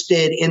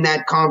interested in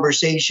that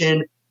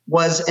conversation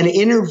was an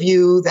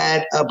interview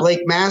that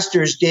Blake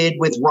Masters did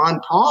with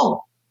Ron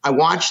Paul. I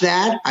watched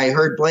that. I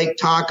heard Blake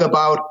talk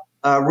about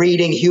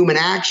reading Human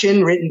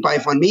Action, written by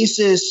von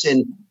Mises,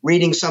 and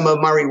reading some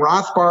of Murray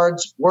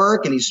Rothbard's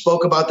work. And he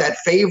spoke about that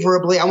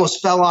favorably. I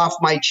almost fell off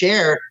my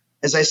chair,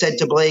 as I said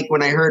to Blake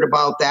when I heard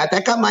about that.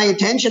 That got my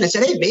attention. I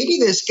said, hey, maybe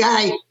this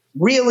guy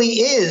really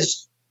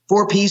is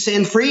for peace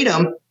and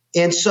freedom.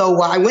 And so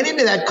I went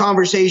into that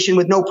conversation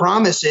with no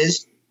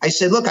promises. I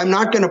said, look, I'm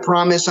not going to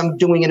promise I'm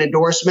doing an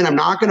endorsement. I'm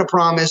not going to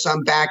promise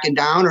I'm backing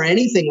down or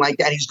anything like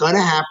that. He's going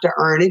to have to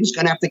earn it. He's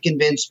going to have to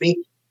convince me.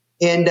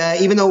 And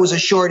even though it was a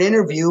short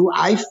interview,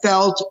 I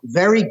felt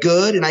very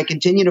good, and I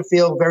continue to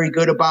feel very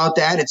good about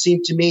that. It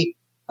seemed to me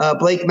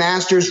Blake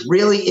Masters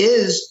really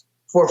is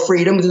for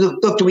freedom.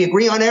 Look, do we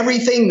agree on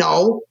everything?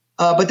 No,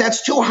 but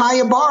that's too high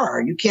a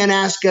bar. You can't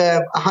ask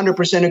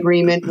 100%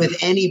 agreement with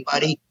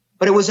anybody.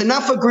 But it was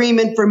enough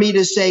agreement for me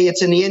to say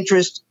it's in the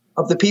interest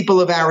of the people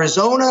of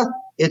Arizona.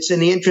 It's in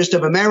the interest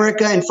of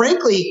America and,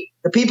 frankly,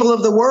 the people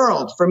of the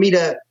world for me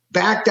to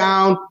back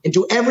down and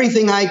do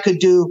everything I could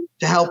do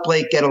to help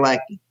Blake get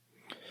elected.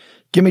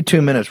 Give me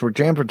 2 minutes. We're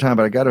jammed for time,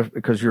 but I got to,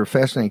 because you're a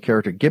fascinating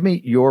character. Give me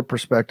your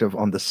perspective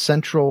on the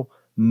central,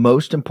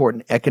 most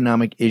important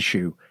economic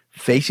issue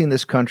facing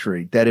this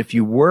country that if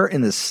you were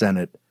in the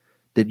Senate,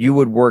 that you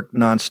would work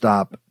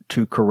nonstop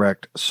to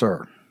correct,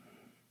 sir?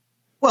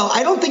 Well,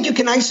 I don't think you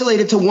can isolate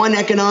it to one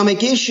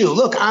economic issue.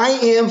 Look, I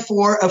am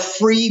for a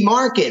free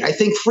market. I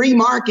think free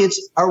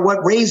markets are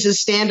what raises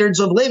standards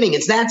of living.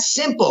 It's that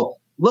simple.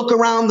 Look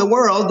around the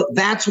world.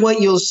 That's what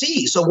you'll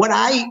see. So what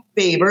I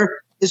favor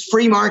is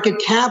free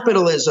market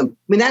capitalism.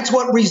 I mean, that's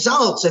what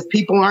results if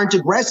people aren't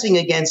aggressing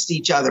against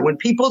each other. When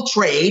people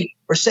trade,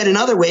 or said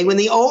another way, when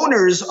the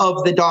owners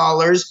of the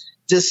dollars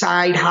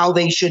decide how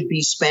they should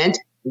be spent,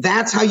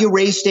 that's how you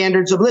raise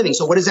standards of living.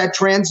 So what does that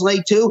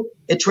translate to?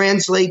 It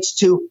translates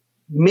to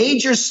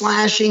major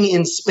slashing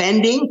in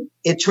spending.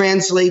 It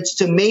translates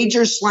to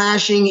major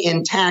slashing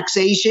in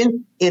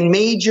taxation and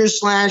major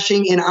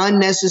slashing in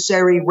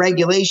unnecessary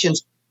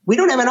regulations. We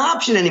don't have an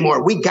option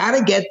anymore. We got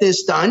to get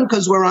this done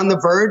because we're on the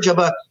verge of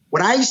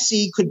what I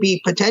see could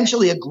be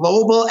potentially a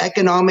global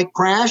economic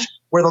crash.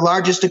 We're the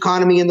largest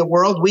economy in the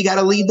world. We got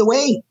to lead the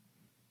way.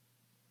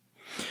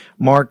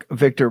 Marc,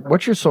 Victor,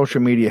 what's your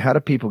social media? How do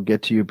people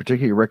get to you,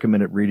 particularly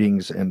recommended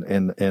readings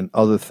and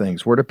other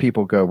things? Where do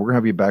people go? We're going to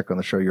have you back on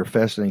the show. You're a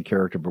fascinating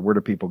character, but where do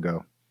people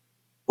go?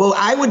 Well,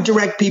 I would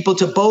direct people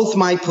to both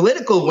my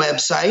political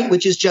website,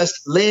 which is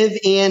just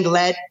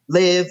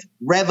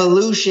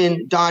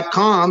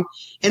liveandletliverevolution.com,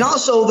 and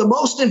also the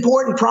most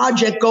important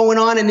project going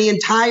on in the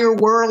entire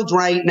world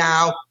right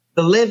now,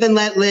 the Live and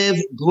Let Live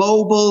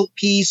Global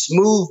Peace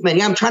Movement.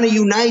 Yeah, I'm trying to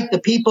unite the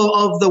people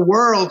of the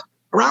world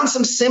around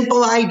some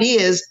simple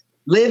ideas.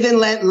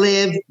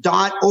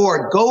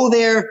 liveandletlive.org. Go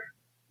there,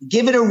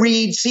 give it a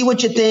read, see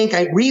what you think.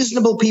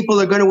 Reasonable people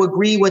are going to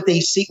agree with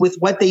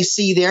what they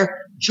see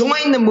there.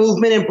 Join the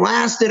movement and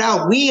blast it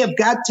out. We have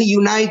got to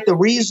unite the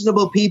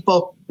reasonable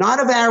people, not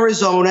of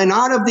Arizona,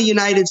 not of the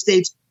United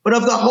States, but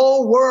of the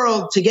whole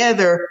world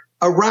together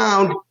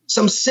around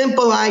some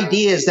simple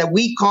ideas that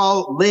we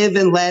call live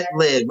and let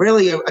live.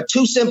 Really,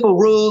 two simple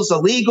rules, a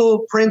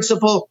legal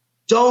principle.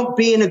 Don't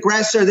be an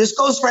aggressor. This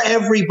goes for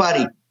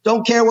everybody.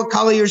 Don't care what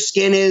color your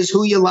skin is,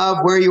 who you love,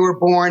 where you were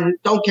born.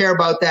 Don't care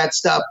about that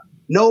stuff.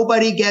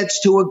 Nobody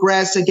gets to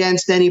aggress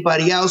against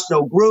anybody else,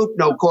 no group,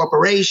 no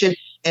corporation,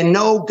 and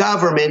no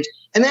government.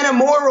 And then a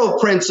moral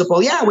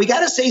principle. Yeah, we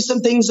got to say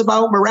some things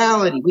about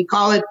morality. We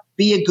call it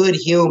be a good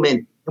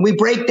human. And we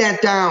break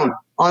that down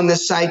on the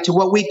site to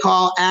what we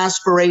call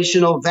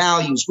aspirational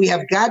values. We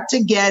have got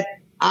to get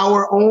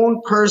our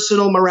own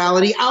personal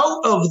morality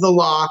out of the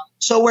law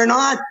so we're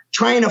not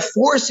trying to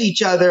force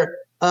each other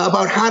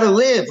about how to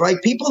live, right?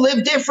 People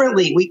live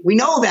differently. We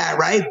know that,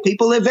 right?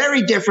 People live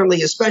very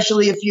differently,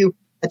 especially if you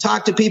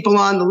talk to people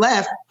on the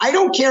left. I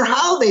don't care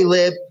how they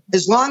live,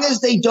 as long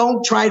as they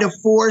don't try to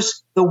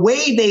force the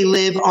way they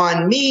live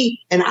on me.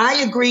 And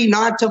I agree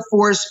not to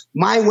force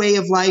my way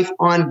of life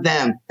on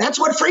them. That's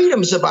what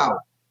freedom's about.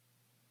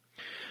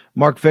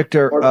 Marc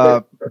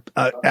Victor,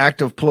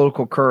 act of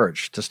political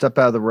courage to step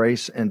out of the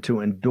race and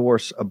to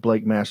endorse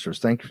Blake Masters.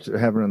 Thank you for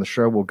having me on the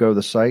show. We'll go to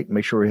the site and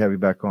make sure we have you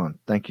back on.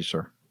 Thank you,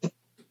 sir.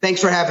 Thanks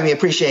for having me.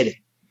 Appreciate it.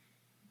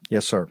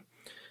 Yes, sir.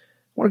 I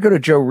want to go to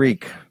Joe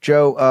Reek.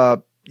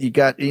 Joe,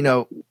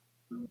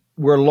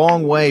 we're a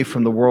long way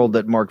from the world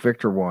that Marc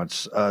Victor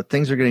wants.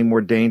 Things are getting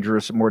more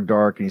dangerous and more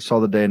dark. And you saw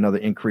today another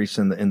increase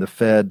in the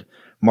Fed.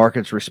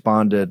 Markets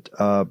responded.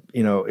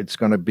 It's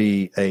going to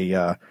be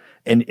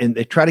and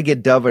they try to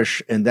get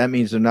dovish, and that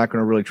means they're not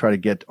going to really try to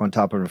get on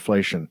top of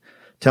inflation.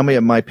 Tell me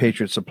at My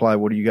Patriot Supply,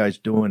 what are you guys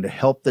doing to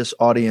help this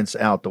audience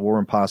out, the War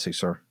Room Posse,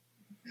 sir?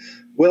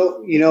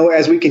 Well,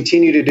 as we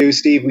continue to do,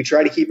 Steve, we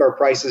try to keep our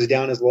prices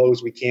down as low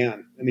as we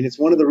can. I mean, it's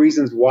one of the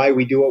reasons why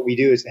we do what we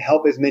do is to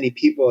help as many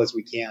people as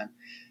we can.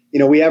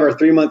 We have our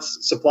 3-month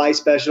supply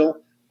special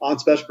on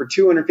special for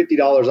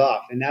 $250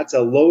 off, and that's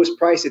the lowest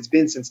price it's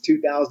been since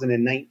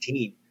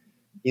 2019.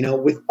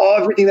 With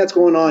everything that's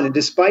going on, and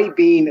despite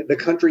being the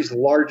country's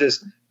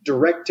largest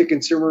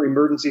direct-to-consumer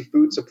emergency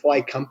food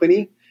supply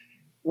company,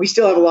 we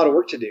still have a lot of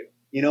work to do.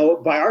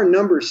 By our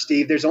numbers,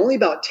 Steve, there's only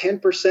about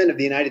 10% of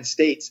the United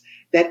States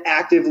that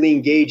actively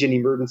engage in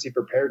emergency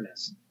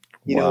preparedness.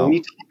 Wow. When you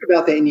talk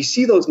about that and you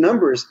see those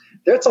numbers,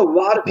 there's a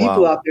lot of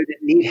people out there that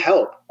need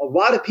help. A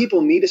lot of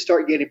people need to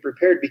start getting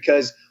prepared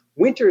because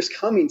winter is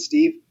coming,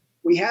 Steve.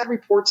 We had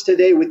reports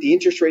today with the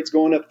interest rates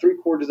going up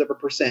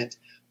 0.75%,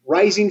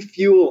 rising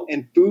fuel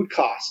and food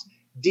costs,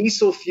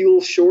 diesel fuel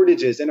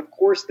shortages, and of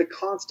course the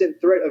constant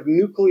threat of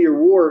nuclear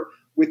war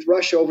with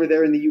Russia over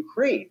there in the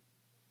Ukraine.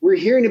 We're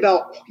hearing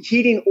about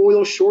heating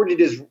oil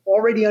shortages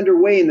already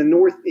underway in the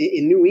north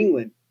in New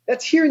England.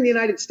 That's here in the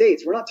United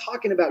States. We're not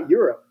talking about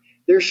Europe.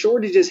 There are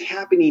shortages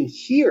happening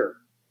here.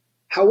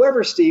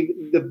 However,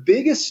 Steve, the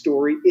biggest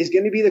story is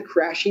going to be the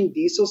crashing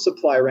diesel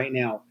supply right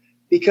now.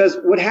 Because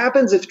what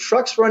happens if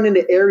trucks run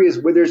into areas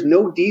where there's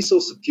no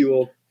diesel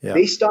fuel,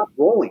 they stop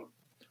rolling.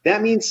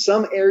 That means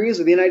some areas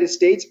of the United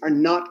States are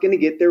not going to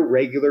get their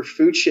regular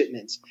food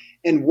shipments.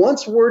 And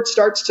once word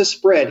starts to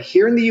spread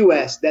here in the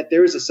U.S. that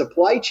there is a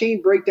supply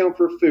chain breakdown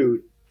for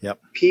food,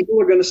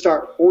 people are going to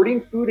start hoarding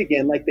food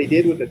again like they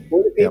did with the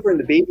toilet paper and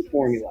the baby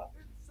formula.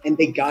 And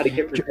they got to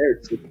get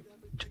prepared.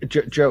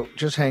 Joe,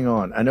 just hang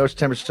on. I know it's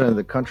 10% of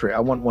the country. I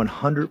want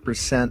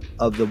 100%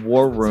 of the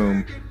War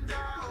Room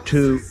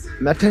I'm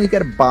not telling you got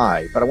to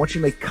buy, but I want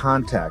you to make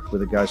contact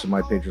with the guys at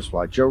My Patriot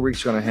Supply. Joe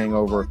Reek's going to hang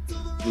over.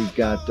 We've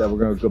got, we're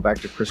going to go back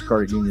to Chris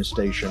Carter Union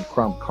Station.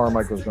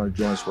 Carmichael's going to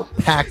join us. We're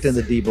packed in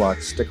the D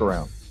block. Stick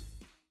around.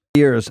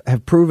 Years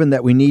have proven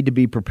that we need to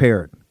be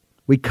prepared.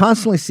 We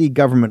constantly see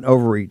government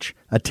overreach,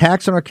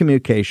 attacks on our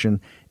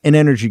communication and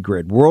energy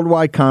grid,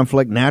 worldwide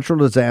conflict, natural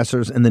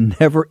disasters, and the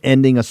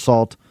never-ending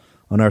assault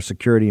on our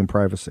security and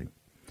privacy.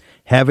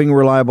 Having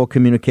reliable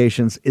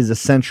communications is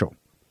essential.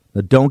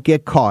 Now, don't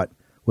get caught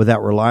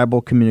without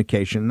reliable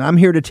communication. And I'm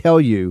here to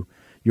tell you,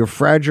 your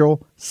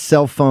fragile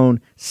cell phone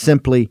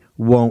simply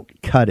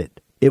won't cut it.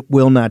 It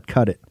will not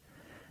cut it.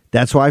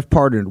 That's why I've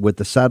partnered with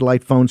the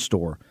Satellite Phone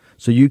Store,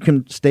 so you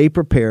can stay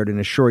prepared and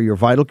assure your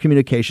vital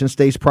communication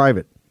stays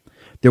private.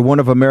 They're one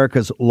of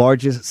America's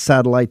largest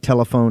satellite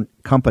telephone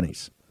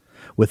companies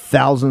with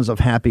thousands of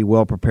happy,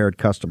 well-prepared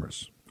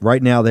customers.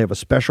 Right now, they have a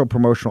special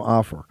promotional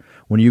offer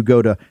when you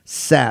go to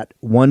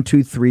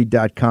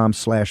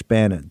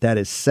sat123.com/Bannon. That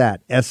is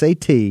SAT,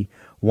 S-A-T,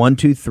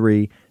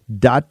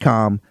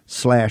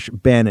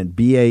 123.com/Bannon,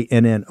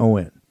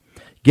 B-A-N-N-O-N.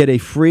 Get a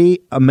free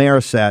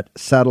Amerisat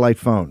satellite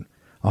phone,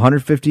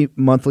 150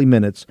 monthly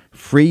minutes,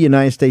 free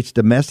United States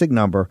domestic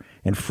number,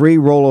 and free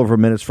rollover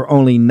minutes for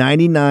only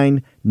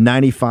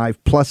 $99.95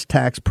 plus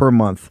tax per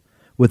month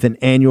with an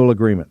annual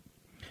agreement.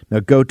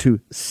 Now go to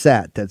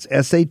SAT, that's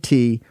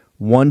S-A-T,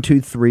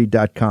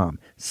 123.com,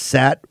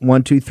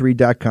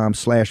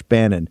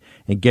 sat123.com/Bannon,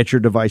 and get your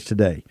device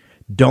today.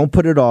 Don't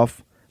put it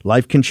off.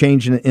 Life can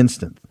change in an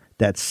instant.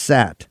 That's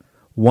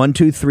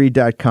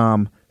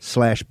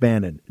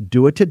sat123.com/Bannon.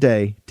 Do it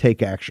today.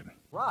 Take action.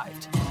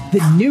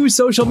 The new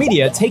social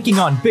media taking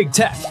on big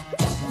tech,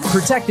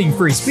 protecting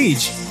free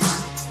speech,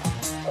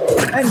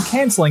 and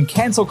canceling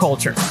cancel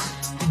culture.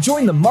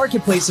 Join the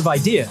marketplace of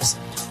ideas.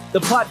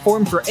 The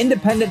platform for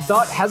independent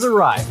thought has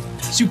arrived.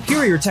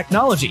 Superior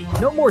technology.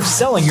 No more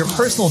selling your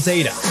personal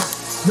data.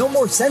 No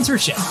more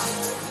censorship.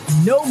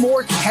 No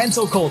more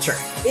cancel culture.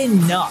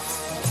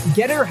 Enough.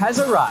 Getter has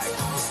arrived.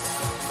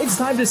 It's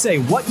time to say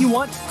what you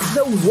want,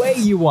 the way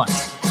you want.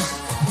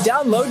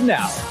 Download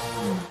now.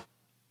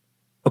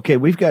 Okay,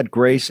 we've got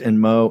Grace and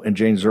Mo and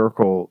Jane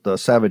Zirkle, the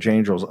Savage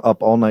Angels,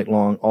 up all night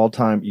long, all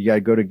time. You got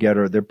to go to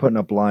Getter. They're putting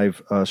up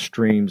live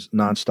streams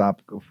nonstop,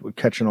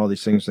 catching all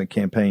these things in the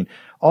campaign.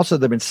 Also,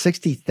 there have been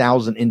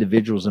 60,000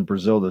 individuals in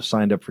Brazil that have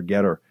signed up for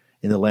Getter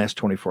in the last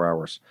 24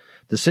 hours.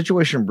 The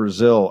situation in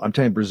Brazil, I'm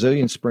telling you,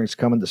 Brazilian spring's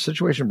coming. The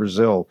situation in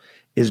Brazil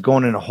is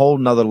going in a whole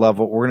nother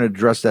level. We're going to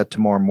address that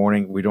tomorrow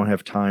morning. We don't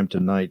have time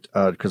tonight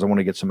because I want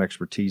to get some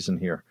expertise in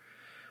here.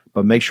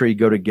 But make sure you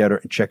go to Getter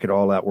and check it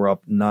all out. We're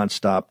up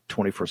nonstop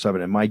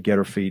 24/7, and my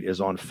Getter feed is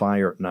on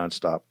fire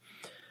nonstop.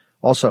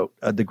 Also,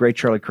 the great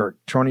Charlie Kirk,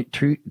 Turning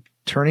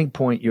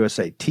Point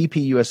USA,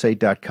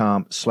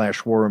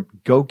 tpusa.com/war room.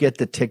 Go get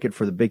the ticket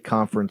for the big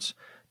conference.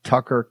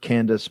 Tucker,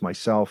 Candace,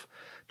 myself,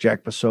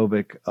 Jack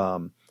Posobiec,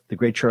 the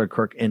great Charlie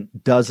Kirk, and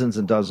dozens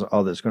of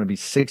others. It's going to be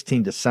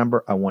 16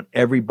 December. I want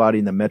everybody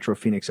in the Metro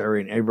Phoenix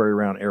area and everybody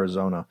around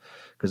Arizona,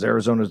 because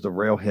Arizona is the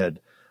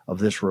railhead of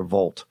this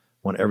revolt.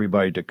 Want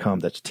everybody to come.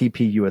 That's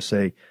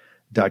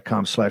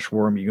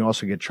tpusa.com/war room. You can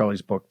also get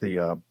Charlie's book,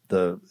 the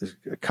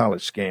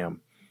College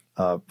Scam,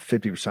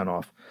 50%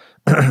 off.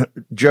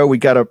 Joe, we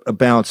got a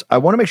bounce. I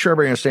want to make sure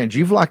everybody understands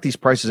you've locked these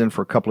prices in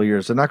for a couple of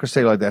years. They're not going to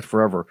stay like that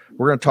forever.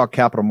 We're going to talk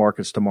capital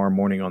markets tomorrow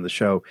morning on the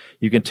show.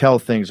 You can tell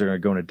things are going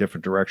to go in a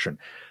different direction.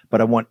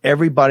 But I want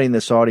everybody in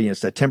this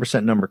audience, that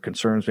 10% number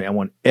concerns me. I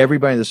want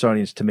everybody in this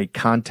audience to make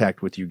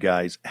contact with you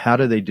guys. How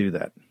do they do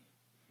that?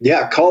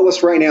 Yeah, call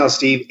us right now,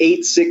 Steve,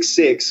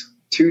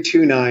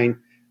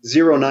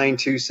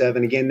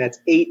 866-229-0927. Again, that's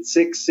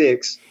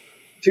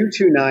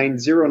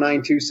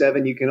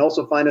 866-229-0927. You can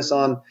also find us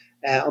on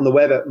the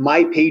web at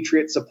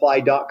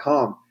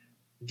mypatriotsupply.com.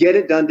 Get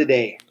it done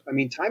today. I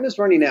mean, time is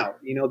running out.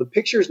 You know, the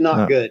picture's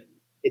not good.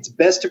 It's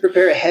best to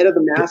prepare ahead of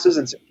the masses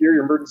and secure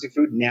your emergency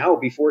food now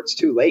before it's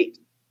too late.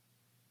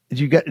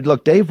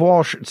 Look, Dave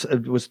Walsh,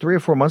 it was 3 or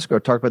 4 months ago,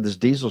 talked about this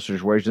diesel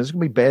situation. This is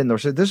going to be bad. And they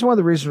said, this is one of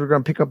the reasons we're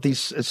going to pick up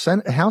these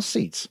House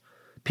seats.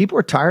 People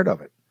are tired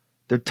of it.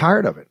 They're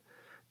tired of it.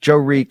 Joe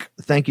Reek,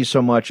 thank you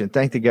so much. And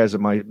thank the guys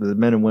at the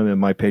men and women at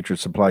My Patriot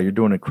Supply. You're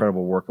doing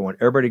incredible work. I want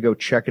everybody to go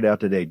check it out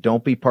today.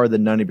 Don't be part of the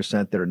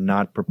 90% that are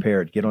not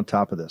prepared. Get on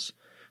top of this.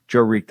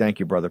 Joe Reek,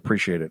 thank you, brother.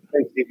 Appreciate it.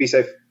 Thanks, Steve. Be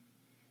safe.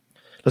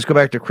 Let's go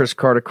back to Chris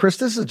Carter. Chris,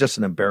 this is just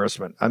an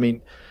embarrassment. I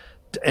mean,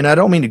 and I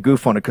don't mean to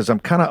goof on it because I'm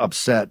kind of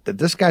upset that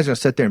this guy's going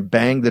to sit there and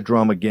bang the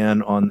drum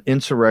again on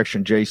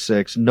insurrection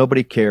J6.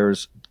 Nobody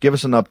cares. Give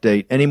us an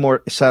update. Any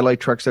more satellite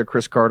trucks there,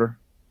 Chris Carter?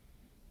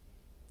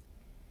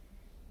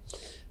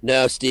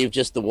 No, Steve,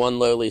 just the one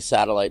lowly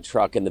satellite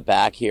truck in the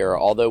back here.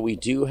 Although we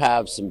do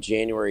have some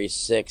January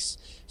 6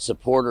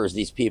 supporters,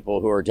 these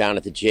people who are down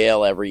at the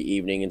jail every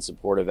evening in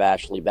support of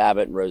Ashley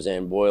Babbitt and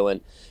Roseanne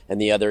Boylan and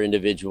the other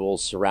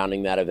individuals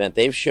surrounding that event.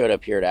 They've showed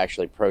up here to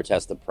actually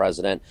protest the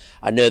president.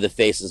 I know the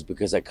faces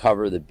because I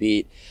cover the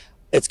beat.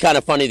 It's kind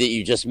of funny that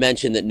you just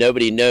mentioned that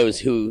nobody knows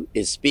who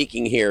is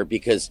speaking here,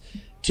 because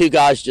two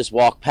guys just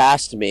walked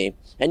past me.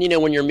 And,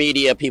 when you're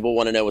media, people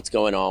want to know what's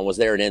going on. Was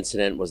there an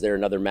incident? Was there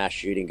another mass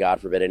shooting?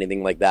 God forbid,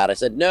 anything like that. I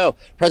said, no,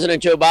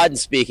 President Joe Biden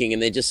speaking.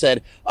 And they just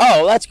said,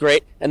 oh, that's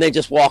great. And they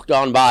just walked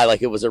on by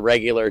like it was a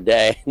regular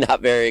day,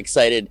 not very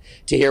excited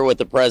to hear what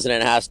the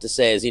president has to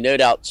say, as he no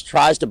doubt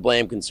tries to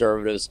blame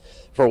conservatives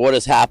for what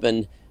has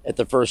happened at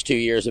the first 2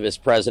 years of his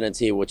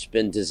presidency, which has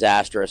been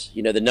disastrous.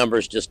 The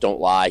numbers just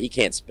don't lie. He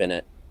can't spin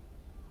it.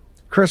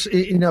 Chris,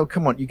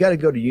 come on. You got to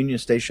go to Union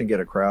Station and get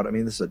a crowd. I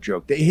mean, this is a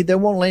joke. They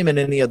won't name him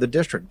in any other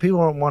district. People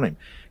don't want him.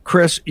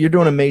 Chris, you're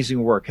doing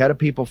amazing work. How do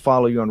people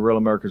follow you on Real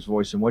America's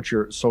Voice, and what's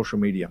your social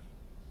media?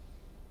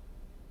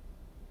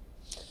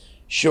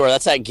 Sure,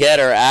 that's at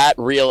Getter, at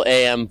Real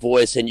AM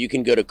Voice, and you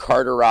can go to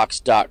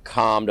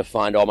carterrocks.com to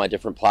find all my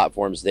different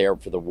platforms there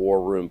for the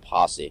War Room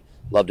Posse.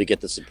 Love to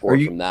get the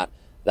support from that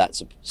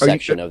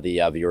section of the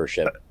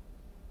viewership.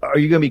 Are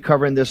you going to be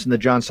covering this in the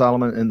John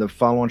Solomon and the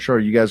follow-on show? Are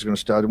you guys going to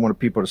start? I want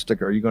people to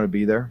stick. Are you going to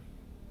be there?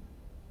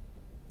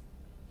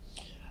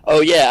 Oh,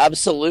 yeah,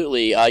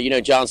 absolutely.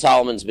 John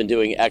Solomon's been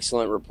doing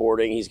excellent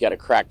reporting. He's got a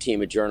crack team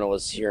of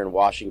journalists here in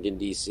Washington,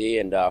 D.C.,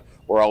 and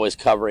we're always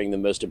covering the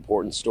most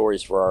important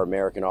stories for our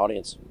American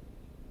audience.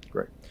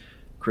 Great.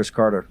 Chris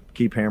Carter,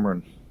 keep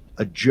hammering.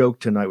 A joke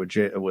tonight with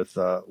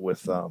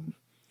Biden.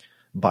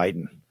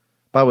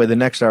 By the way, the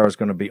next hour is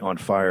going to be on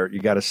fire.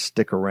 You got to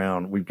stick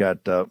around. We've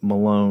got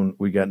Malone.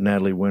 We got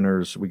Natalie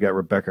Winters. We got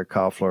Rebecca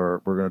Koffler.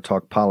 We're going to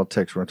talk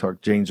politics. We're going to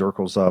talk Jane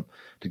Zirkle's up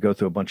to go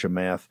through a bunch of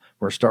math.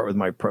 We're going to start with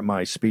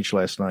my speech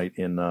last night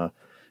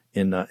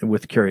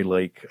with Kari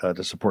Lake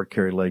to support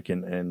Kari Lake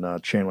in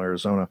Chandler,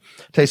 Arizona.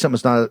 I'll tell you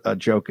something that's not a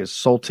joke is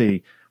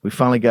Salty. We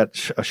finally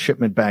got a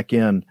shipment back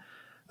in.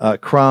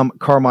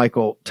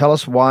 Carmichael, tell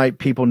us why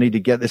people need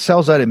to get it.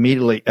 Sells out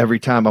immediately every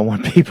time. I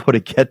want people to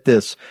get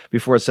this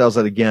before it sells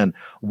out again.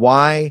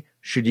 Why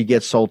should you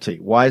get Salty?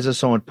 Why is it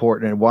so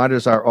important, and why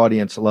does our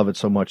audience love it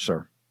so much,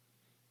 sir?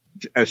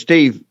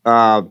 Steve,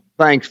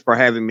 thanks for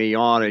having me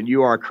on, and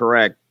you are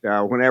correct.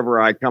 Whenever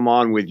I come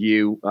on with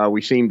you,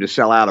 we seem to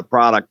sell out a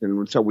product,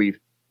 and so we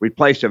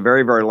placed a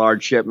very, very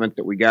large shipment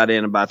that we got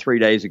in about 3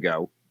 days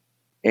ago.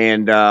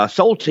 And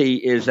Salty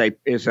is a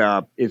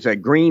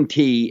green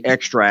tea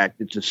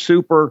extract. It's a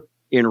super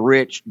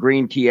enriched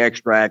green tea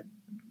extract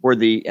where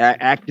the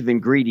active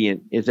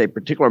ingredient is a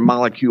particular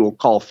molecule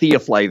called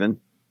theaflavin.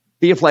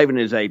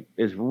 Theaflavin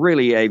is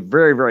really a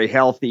very, very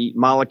healthy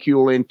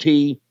molecule in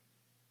tea,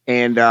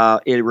 and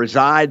it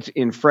resides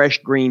in fresh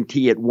green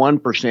tea at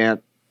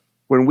 1%.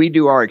 When we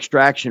do our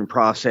extraction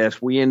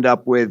process, we end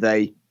up with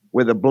a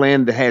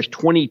blend that has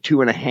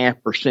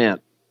 22.5%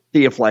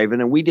 theaflavin,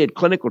 and we did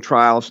clinical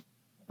trials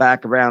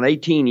back around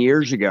 18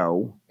 years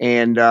ago.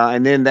 And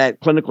then that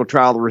clinical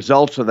trial, the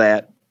results of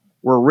that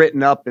were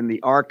written up in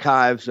the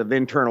Archives of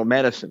Internal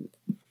Medicine.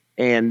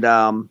 And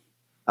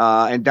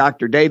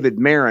Dr. David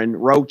Marin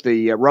wrote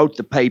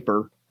the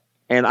paper.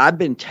 And I've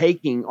been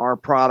taking our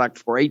product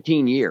for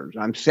 18 years.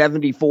 I'm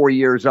 74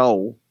 years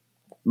old.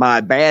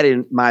 My bad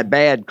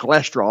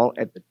cholesterol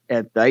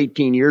at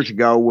 18 years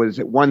ago was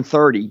at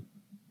 130.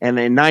 And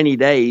in 90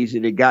 days,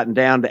 it had gotten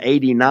down to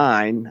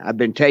 89. I've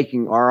been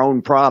taking our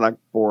own product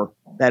for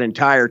that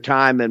entire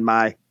time, and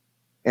my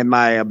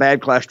bad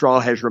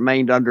cholesterol has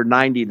remained under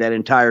 90 that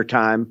entire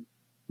time.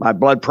 My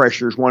blood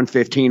pressure is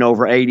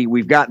 115/80.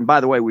 We've gotten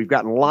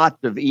lots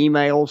of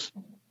emails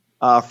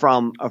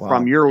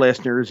from your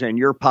listeners and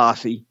your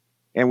posse,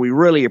 and we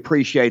really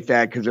appreciate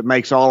that because it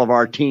makes all of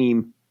our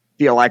team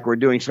feel like we're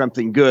doing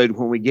something good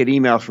when we get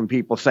emails from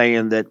people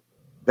saying that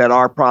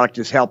our product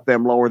has helped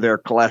them lower their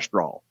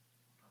cholesterol.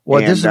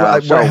 Well,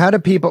 how do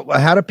people,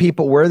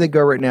 where do they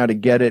go right now to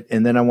get it?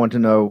 And then I want to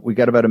know, we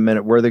got about a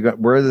minute, where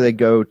do they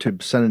go to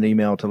send an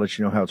email to let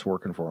you know how it's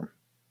working for them?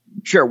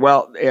 Sure.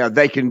 Well,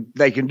 they can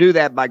do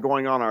that by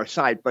going on our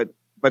site, but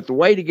the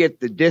way to get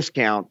the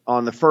discount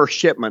on the first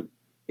shipment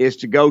is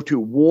to go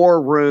to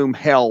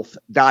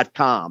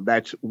warroomhealth.com.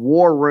 That's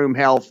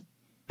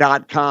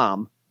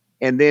warroomhealth.com.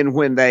 And then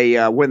when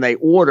they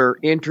order,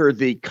 enter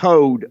the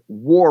code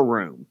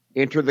WARROOM.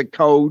 Enter the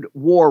code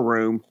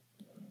WARROOM.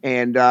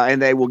 And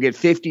they will get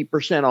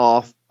 50%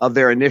 off of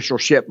their initial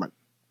shipment.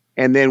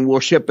 And then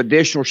we'll ship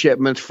additional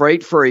shipments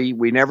freight free.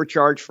 We never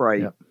charge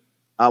freight. Yep.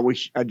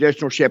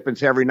 Additional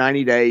shipments every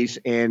 90 days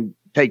and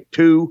take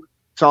 2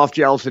 soft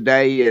gels a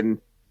day. And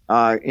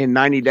in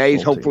 90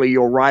 days, hopefully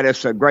you'll write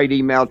us a great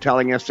email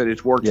telling us that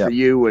it's worked for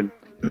you and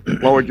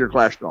lowered your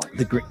cholesterol.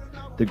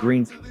 The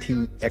green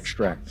tea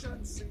extract.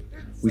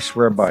 We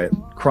swear by it.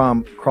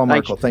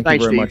 Carmichael, thank you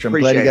very much. I'm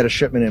glad you got a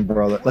shipment in,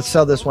 brother. Let's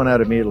sell this one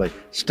out immediately.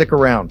 Stick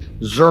around.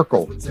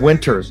 Zirkle,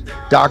 Winters,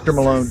 Dr.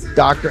 Malone,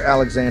 Dr.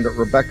 Alexander,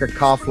 Rebecca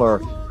Koffler,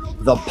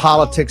 the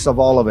politics of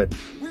all of it,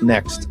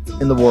 next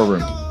in the War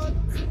Room.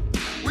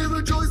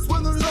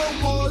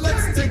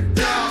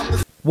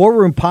 War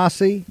Room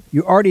Posse,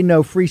 you already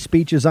know free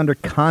speech is under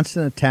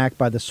constant attack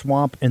by the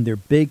swamp and their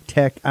big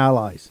tech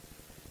allies.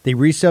 They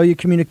resell your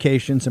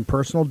communications and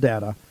personal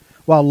data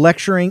while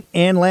lecturing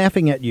and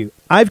laughing at you.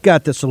 I've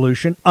got the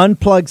solution.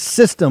 Unplugged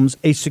Systems,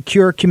 a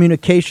secure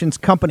communications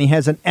company,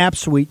 has an app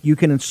suite you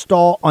can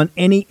install on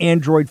any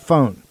Android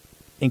phone,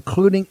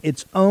 including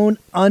its own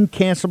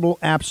uncancelable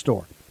app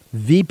store,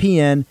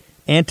 VPN,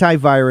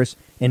 antivirus,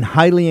 and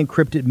highly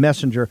encrypted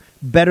messenger,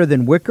 better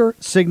than Wickr,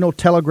 Signal,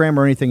 Telegram,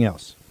 or anything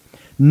else.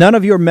 None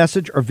of your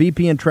message or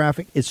VPN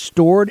traffic is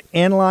stored,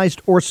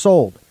 analyzed, or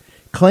sold.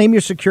 Claim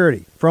your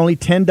security for only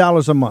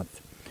 $10 a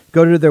month.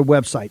 Go to their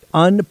website,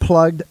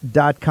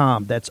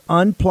 unplugged.com. That's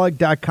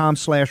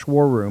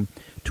unplugged.com/war room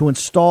to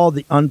install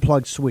the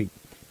Unplugged suite.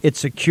 It's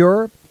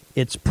secure,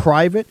 it's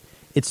private,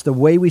 it's the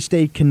way we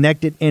stay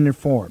connected and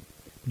informed.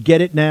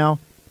 Get it now.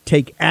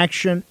 Take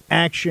action,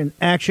 action,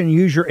 action.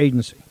 Use your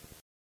agency.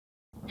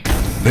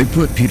 They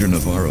put Peter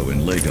Navarro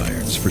in leg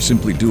irons for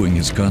simply doing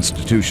his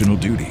constitutional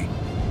duty.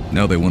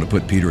 Now they want to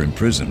put Peter in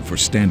prison for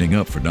standing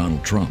up for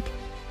Donald Trump.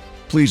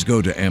 Please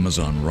go to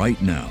Amazon right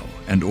now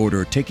and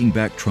order Taking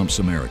Back Trump's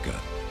America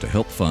to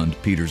help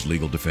fund Peter's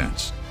legal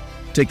defense.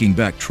 Taking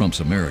Back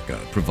Trump's America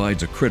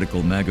provides a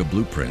critical MAGA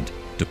blueprint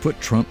to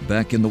put Trump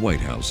back in the White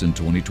House in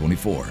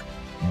 2024.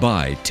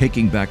 Buy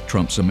Taking Back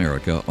Trump's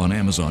America on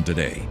Amazon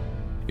today.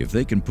 If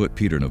they can put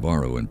Peter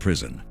Navarro in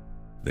prison,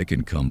 they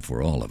can come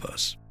for all of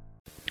us.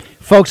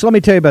 Folks, let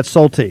me tell you about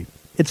Solti.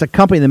 It's a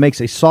company that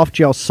makes a soft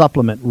gel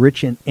supplement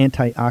rich in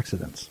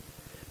antioxidants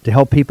to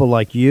help people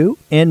like you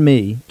and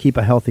me keep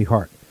a healthy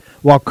heart.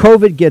 While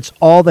COVID gets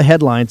all the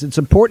headlines, it's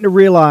important to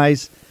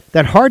realize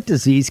that heart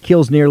disease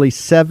kills nearly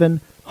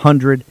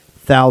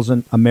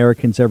 700,000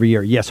 Americans every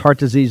year. Yes, heart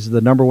disease is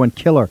the number one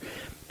killer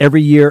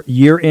every year,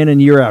 year in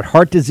and year out.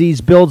 Heart disease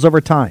builds over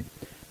time.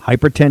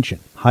 Hypertension,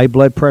 high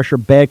blood pressure,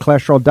 bad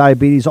cholesterol,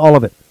 diabetes, all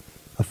of it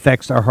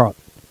affects our heart.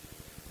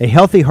 A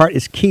healthy heart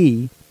is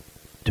key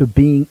to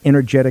being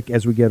energetic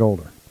as we get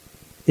older.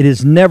 It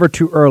is never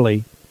too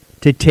early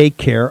to take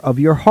care of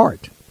your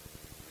heart.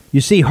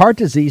 You see, heart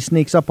disease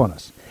sneaks up on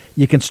us.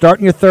 You can start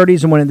in your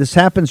 30s, and when this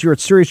happens, you're at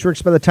serious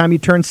risk by the time you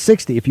turn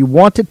 60. If you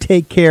want to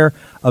take care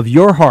of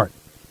your heart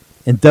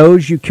and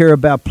those you care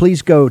about,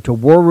 please go to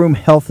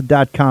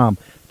warroomhealth.com.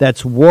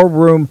 That's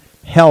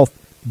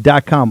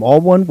warroomhealth.com.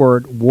 All one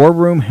word,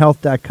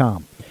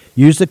 warroomhealth.com.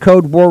 Use the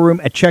code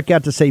WARROOM at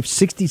checkout to save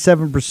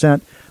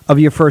 67% of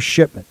your first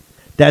shipment.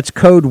 That's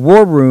code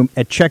WARROOM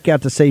at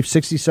checkout to save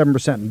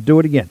 67%. And do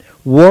it again.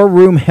 War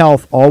Room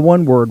Health, all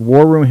one word,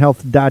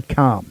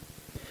 warroomhealth.com.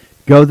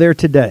 Go there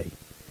today.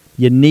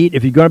 You need,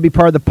 if you're going to be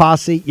part of the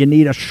posse, you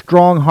need a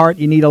strong heart.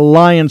 You need a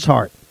lion's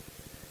heart.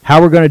 How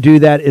we're going to do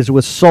that is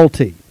with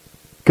Solti.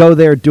 Go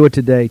there, do it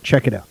today.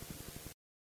 Check it out.